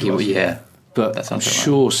 I think he was. Yeah. But I'm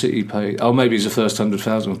sure City paid. Oh, maybe he's the first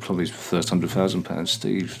 100,000. Probably his first £100,000.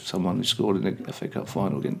 Steve, someone who scored in the FA Cup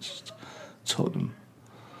final against Tottenham.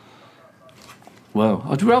 Wow,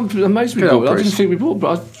 I'm amazed we bought. I didn't think we bought,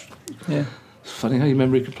 but it's funny how your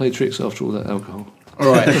memory can play tricks after all that alcohol.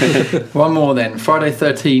 All right, one more then. Friday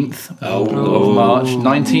 13th of March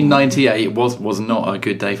 1998 was not a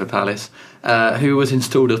good day for Palace. Who was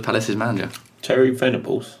installed as Palace's manager? Terry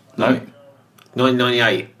Venables. No.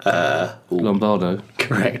 1998. Lombardo.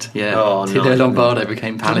 Correct. Yeah. Oh, Tito Lombardo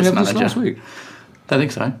became Palace Didn't we have manager. this last week? Don't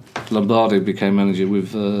think so. Lombardo became manager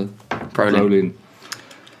with Brolin.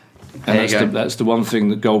 And that's the one thing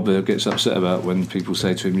that Goldberg gets upset about when people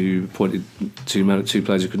say to him, "You appointed two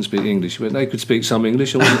players who couldn't speak English." He went, "They could speak some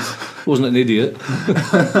English. I wasn't an idiot."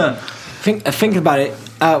 Think about it.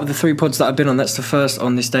 Out of the 3 pods that I've been on, that's the first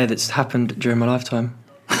on this day that's happened during my lifetime.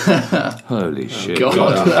 Holy shit! God,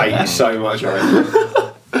 I hate you so much, right?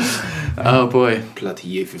 Oh boy, bloody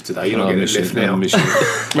youth of today! You're not getting a lift now.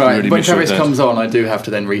 Right, really when Travis comes on, I do have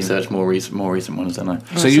to then research more recent ones, don't I?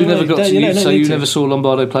 So you never got to. You never saw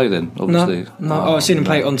Lombardo play then, obviously. No. I've seen him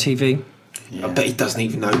play it on TV. Yeah. I bet he doesn't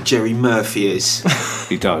even know who Jerry Murphy is.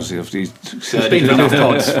 He does. He's been for enough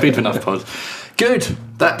pods. Been for enough pods. Good.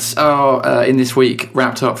 That's our in this week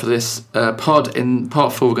wrapped up for this pod. In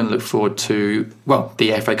part 4, we're going to look forward to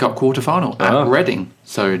the FA Cup quarter final at Reading.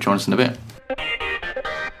 So join us in a bit.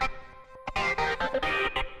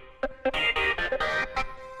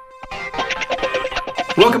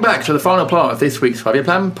 Welcome back to the final part of this week's 5-Year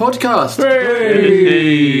Plan podcast.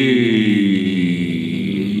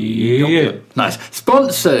 Yeah. Nice.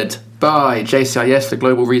 Sponsored by JCIS, the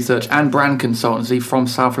global research and brand consultancy from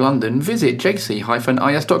South London. Visit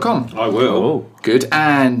jc-is.com. I will. Oh. Good.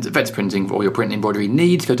 And Vector Printing for all your print embroidery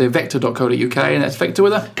needs. Go to vector.co.uk, and that's Vector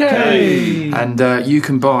with a K. And you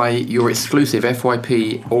can buy your exclusive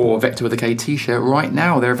FYP or Vector with a K t-shirt right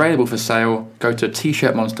now. They're available for sale. Go to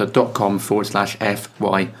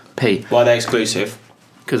tshirtmonster.com/FYP. Why are they exclusive?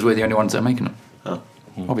 Because we're the only ones that are making them. Oh.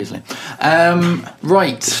 Obviously.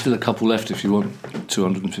 Right. Still a couple left if you want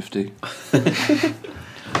 250.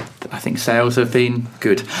 I think sales have been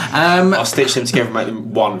good. I'll stitch them together and make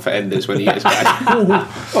them one for Enders when he gets back.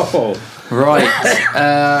 Right.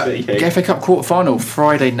 FA Cup quarter final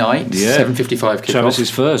Friday night, 7:55 kick-off.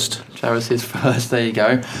 Travis's first. There you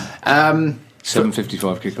go.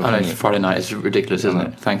 7:55 kick-off. I know Friday night is ridiculous, isn't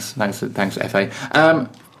it? Thanks, FA.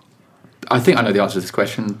 I think I know the answer to this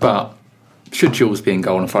question, but should Jules be in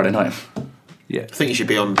goal on a Friday night? Yeah. I think he should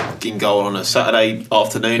be in goal on a Saturday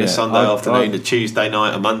afternoon, a Sunday afternoon, a Tuesday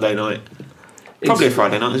night, a Monday night. Probably a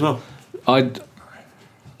Friday night as well.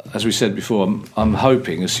 As we said before, I'm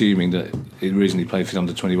assuming that the reason he played for the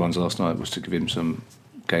under-21s last night was to give him some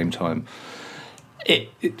game time.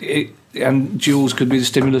 And Jules could be the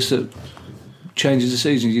stimulus that changes the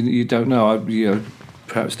season. You don't know.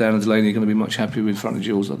 Perhaps Dan and Delaney are going to be much happier in front of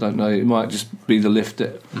Jules. I don't know. It might just be the lift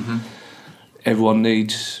that everyone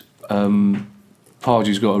needs.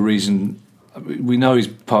 Pardew's got a reason. We know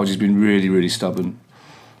Pardew's been really, really stubborn,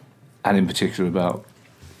 and in particular about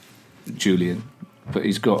Julian, but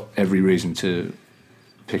he's got every reason to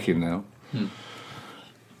pick him now.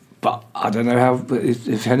 But I don't know how.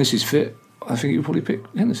 If Hennessy's fit, I think he'll probably pick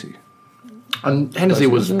Hennessy. And Hennessy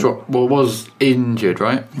was injured,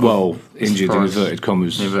 right? Well, injured in inverted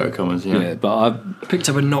commas. Inverted commas, yeah. Yeah, but I picked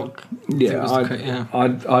up a knock. Yeah,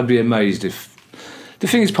 I'd be amazed if. The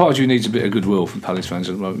thing is, Pardew needs a bit of goodwill from Palace fans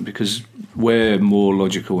at the moment, because we're more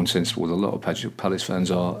logical and sensible than a lot of Palace fans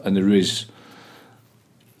are, and there is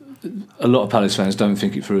a lot of Palace fans don't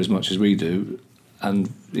think it through as much as we do,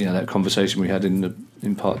 and that conversation we had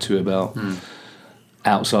in part 2 about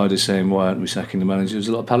outsiders saying why aren't we sacking the manager. There's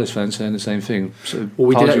a lot of Palace fans saying the same thing. So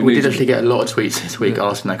we did actually get a lot of tweets this week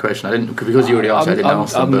asking that question. I didn't, because you already asked. I didn't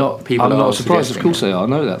ask them. I'm not surprised. Of course they are. I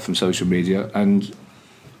know that from social media, and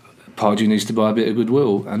Pardew needs to buy a bit of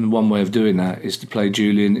goodwill, and one way of doing that is to play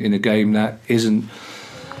Julian in a game that isn't,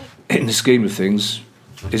 in the scheme of things,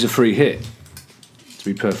 is a free hit, to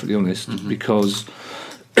be perfectly honest, because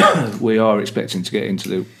we are expecting to get into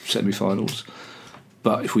the semi-finals,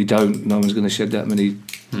 but if we don't, no one's going to shed that many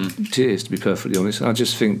tears, to be perfectly honest. And I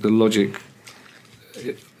just think the logic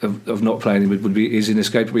of not playing him is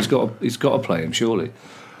inescapable. He's got to play him, surely.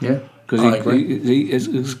 Yeah. Because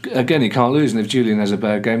he can't lose, and if Julian has a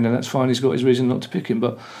bad game, then that's fine. He's got his reason not to pick him.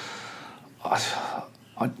 But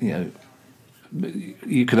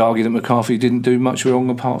you could argue that McCarthy didn't do much wrong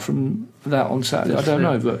apart from that on Saturday. I don't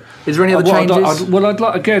know, but is there any other changes? I'd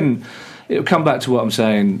like again. It'll come back to what I'm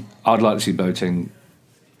saying. I'd like to see Boateng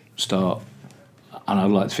start, and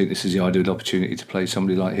I'd like to think this is the ideal opportunity to play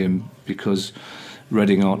somebody like him, because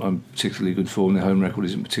Reading aren't on particularly good form. Their home record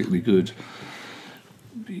isn't particularly good.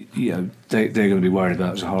 They're going to be worried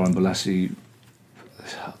about Zahara and Balassi.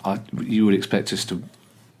 You would expect us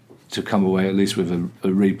to come away at least with a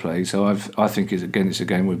replay. So I think it's a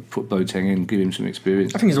game where put Boateng in, give him some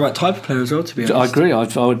experience. I think he's the right type of player as well, to be honest. I agree.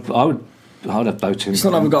 I'd have Boateng. It's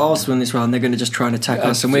not like we've got Arsenal in this round. They're going to just try and attack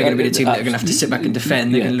us, and we're going to be the team that are going to have to sit back and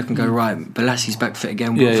defend. They're going to look and go, right, Balassi's back fit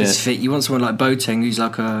again. Wolf's fit. You want someone like Boateng, who's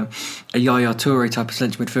like a Yaya Toure type of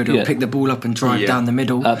central midfielder, who'll pick the ball up and drive down the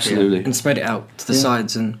middle, absolutely, and spread it out to the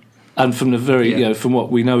sides. And from the very, from what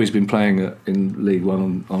we know, he's been playing in League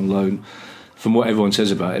One on loan. From what everyone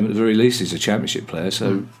says about him, at the very least, he's a Championship player.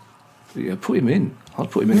 So, put him in. I'd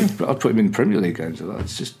put him in. I'd put him in Premier League games.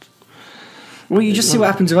 It's just. Well, you just see what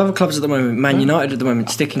happens with other clubs at the moment. Man United at the moment,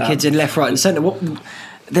 sticking kids in left, right, and centre. What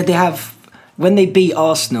did they have when they beat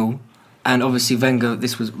Arsenal? And obviously Wenger,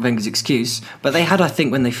 this was Wenger's excuse, but they had, I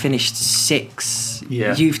think, when they finished 6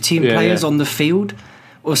 youth team players on the field,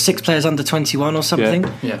 or 6 players under 21 or something,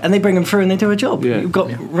 and they bring them through and they do a job. You've got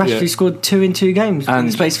Rashford scored 2 in 2 games in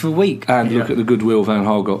the space of a week. And look at the goodwill Van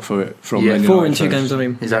Gaal got for it from Man United. 4 in 2 games, I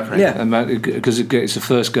mean. Exactly. Yeah. And because it's the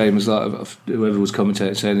first game, as like whoever was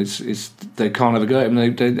commentating saying it's they can't have a go at him,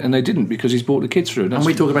 and they didn't, because he's brought the kids through. And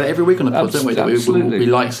we talk about it every week on the pod, don't we? Absolutely. We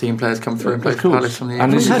like seeing players come through and play for Palace.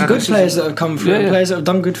 And we've had good players that have come through and players that have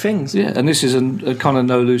done good things. Yeah, and this is a kind of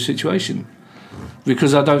no-lose situation.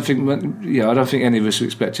 Because I don't think any of us are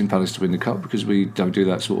expecting Palace to win the cup, because we don't do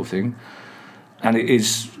that sort of thing. And the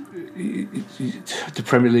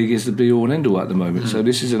Premier League is the be-all and end-all at the moment. So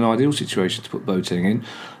this is an ideal situation to put Boateng in.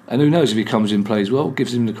 And who knows, if he comes in, plays well,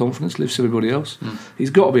 gives him the confidence, lifts everybody else.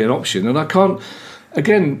 He's got to be an option. And I can't.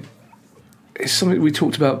 Again, it's something we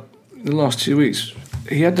talked about in the last 2 weeks.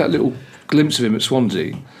 He had that little glimpse of him at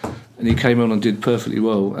Swansea, and he came on and did perfectly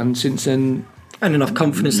well. And since then. And enough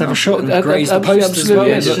confidence to have a shot and graze the post as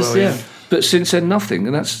well. But since then, nothing,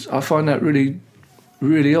 and I find that really,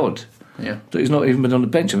 really odd. Yeah, that he's not even been on the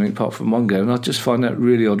bench, I think, apart from one game, and I just find that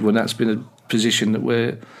really odd when that's been a position that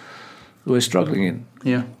we're struggling in.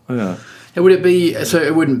 Yeah. Would it be so?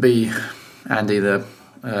 It wouldn't be, Andy, the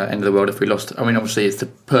end of the world if we lost. I mean, obviously, it's the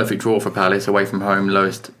perfect draw for Palace, away from home,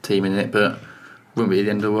 lowest team in it, but. Wouldn't be the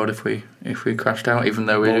end of the world if we crashed out, even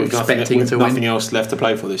though we're expecting to win. Nothing else left to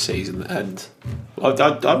play for this season, and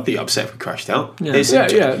I'd be upset if we crashed out. Yeah.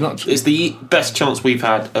 It's the best chance we've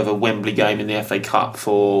had of a Wembley game in the FA Cup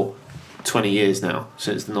for 20 years now,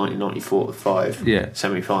 since the 1994-5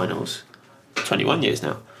 semi-finals. 21 years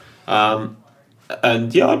now, and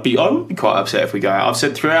I would be quite upset if we go out. I've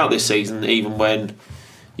said throughout this season, even when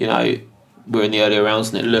we're in the earlier rounds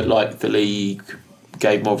and it looked like the league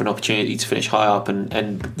gave more of an opportunity to finish high up and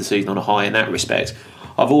end the season on a high in that respect.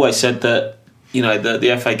 I've always said that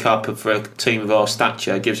the FA Cup for a team of our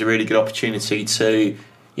stature gives a really good opportunity to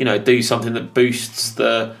do something that boosts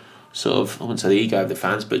the sort of, I wouldn't say the ego of the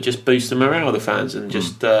fans, but just boosts the morale of the fans and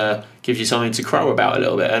just gives you something to crow about a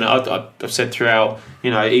little bit. And I've said throughout,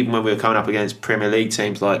 even when we were coming up against Premier League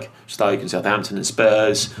teams like Stoke and Southampton and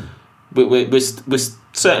Spurs, we're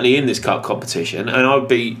certainly in this cup competition, and it would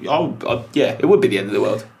be the end of the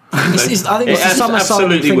world. I think it's the summer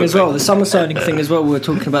signing thing as well. The summer signing thing as well. We were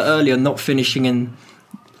talking about earlier, not finishing in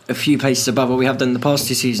a few places above what we have done in the past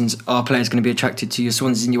 2 seasons. Our players going to be attracted to your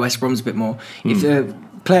Swanseas and your West Broms a bit more. If the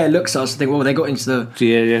player looks at us and think, well, they got into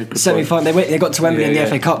the semi-final, they got to Wembley in the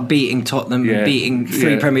FA Cup, beating Tottenham, beating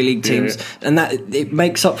 3 Premier League teams, and that it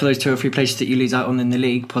makes up for those 2 or 3 places that you lose out on in the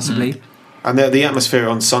league, possibly. And the atmosphere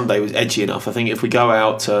on Sunday was edgy enough. I think if we go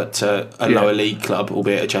out to a lower league club,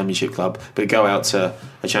 albeit a championship club, but go out to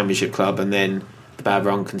a championship club and then the bad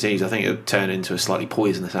run continues, I think it would turn into a slightly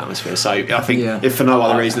poisonous atmosphere. So I think if for no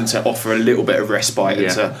other reason to offer a little bit of respite and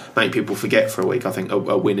to make people forget for a week, I think a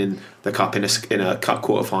win in the cup in a cup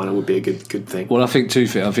quarter final would be a good thing. Well, I think too,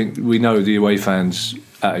 I think we know the away fans'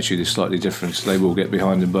 attitude is slightly different, so they will get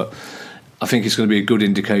behind them, but I think it's going to be a good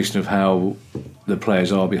indication of how the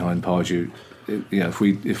players are behind Pardew.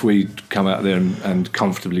 If we come out there and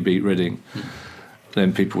comfortably beat Reading,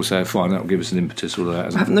 then people will say, "Fine, that will give us an impetus." All of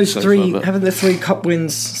that. Haven't the 3 cup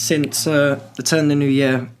wins since the turn of the new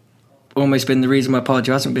year almost been the reason why Pardew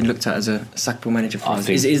hasn't been looked at as a sackable manager for us?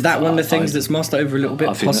 Is that one of the things that's masked over a little bit?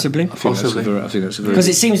 Possibly. I think that's a very because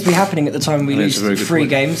it seems to be happening at the time we lose 3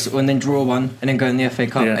 games and then draw 1 and then go in the FA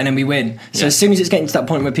Cup and then we win. So as soon as it's getting to that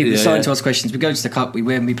point where people are starting to ask questions, we go to the Cup, we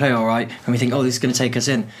win, we play all right, and we think, oh, this is going to take us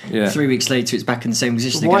in. 3 weeks later, it's back in the same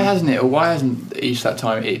position Why again. Why hasn't each that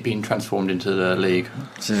time it been transformed into the league?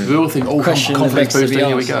 So we all think, confidence booster,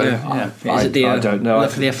 here we go. I don't know.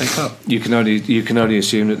 For the FA Cup, you can only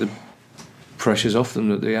assume that the pressure's off them,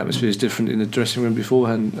 that the atmosphere is different in the dressing room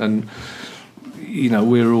beforehand, and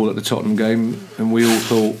we were all at the Tottenham game and we all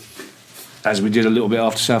thought, as we did a little bit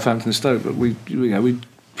after Southampton and Stoke, but we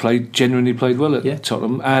genuinely played well at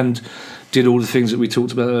Tottenham and did all the things that we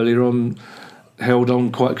talked about earlier on, held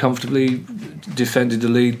on quite comfortably, defended the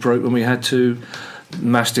lead, broke when we had to,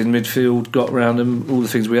 mashed in midfield, got round them, all the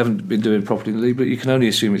things we haven't been doing properly in the league. But you can only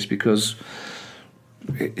assume it's because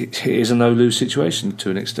it is a no-lose situation to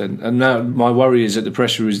an extent. And now my worry is that the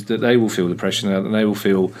pressure is that they will feel the pressure now, and they will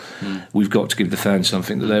feel we've got to give the fans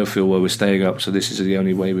something, that they'll feel, well, we're staying up, so this is the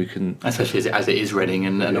only way we can. Especially as it is Reading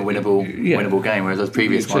and a winnable game, whereas those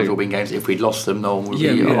previous ones all been games, if we'd lost them, no one would be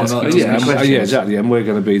asking questions. Exactly, and we're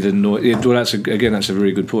going to be the noisy. Well, that's a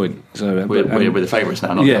very good point. So we're the favourites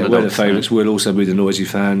now. We're the favourites. We'll also be the noisy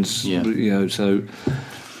fans. Yeah. So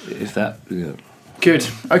if that. Yeah. Good.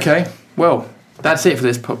 Okay. Well, that's it for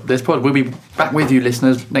this pod. We'll be back with you,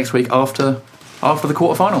 listeners, next week after the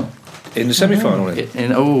quarter final. In the semi-final, you've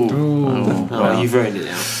ruined it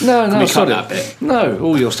now. No, cut that bit. No,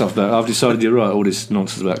 all your stuff about. I've decided you're right. All this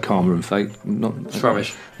nonsense about karma and fate, it's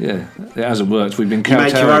rubbish. Yeah, it hasn't worked. We've been you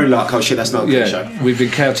make your own luck. Oh shit, that's not a good show. We've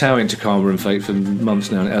been kowtowing to karma and fate for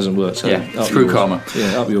months now, and it hasn't worked. So screw karma.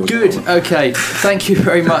 Yeah, up yours. Good. Okay. Thank you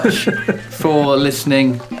very much for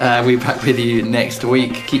listening. We'll be back with you next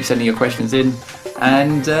week. Keep sending your questions in,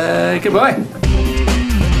 and goodbye.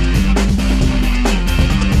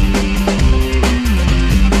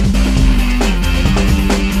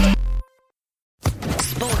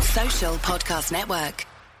 Podcast Network.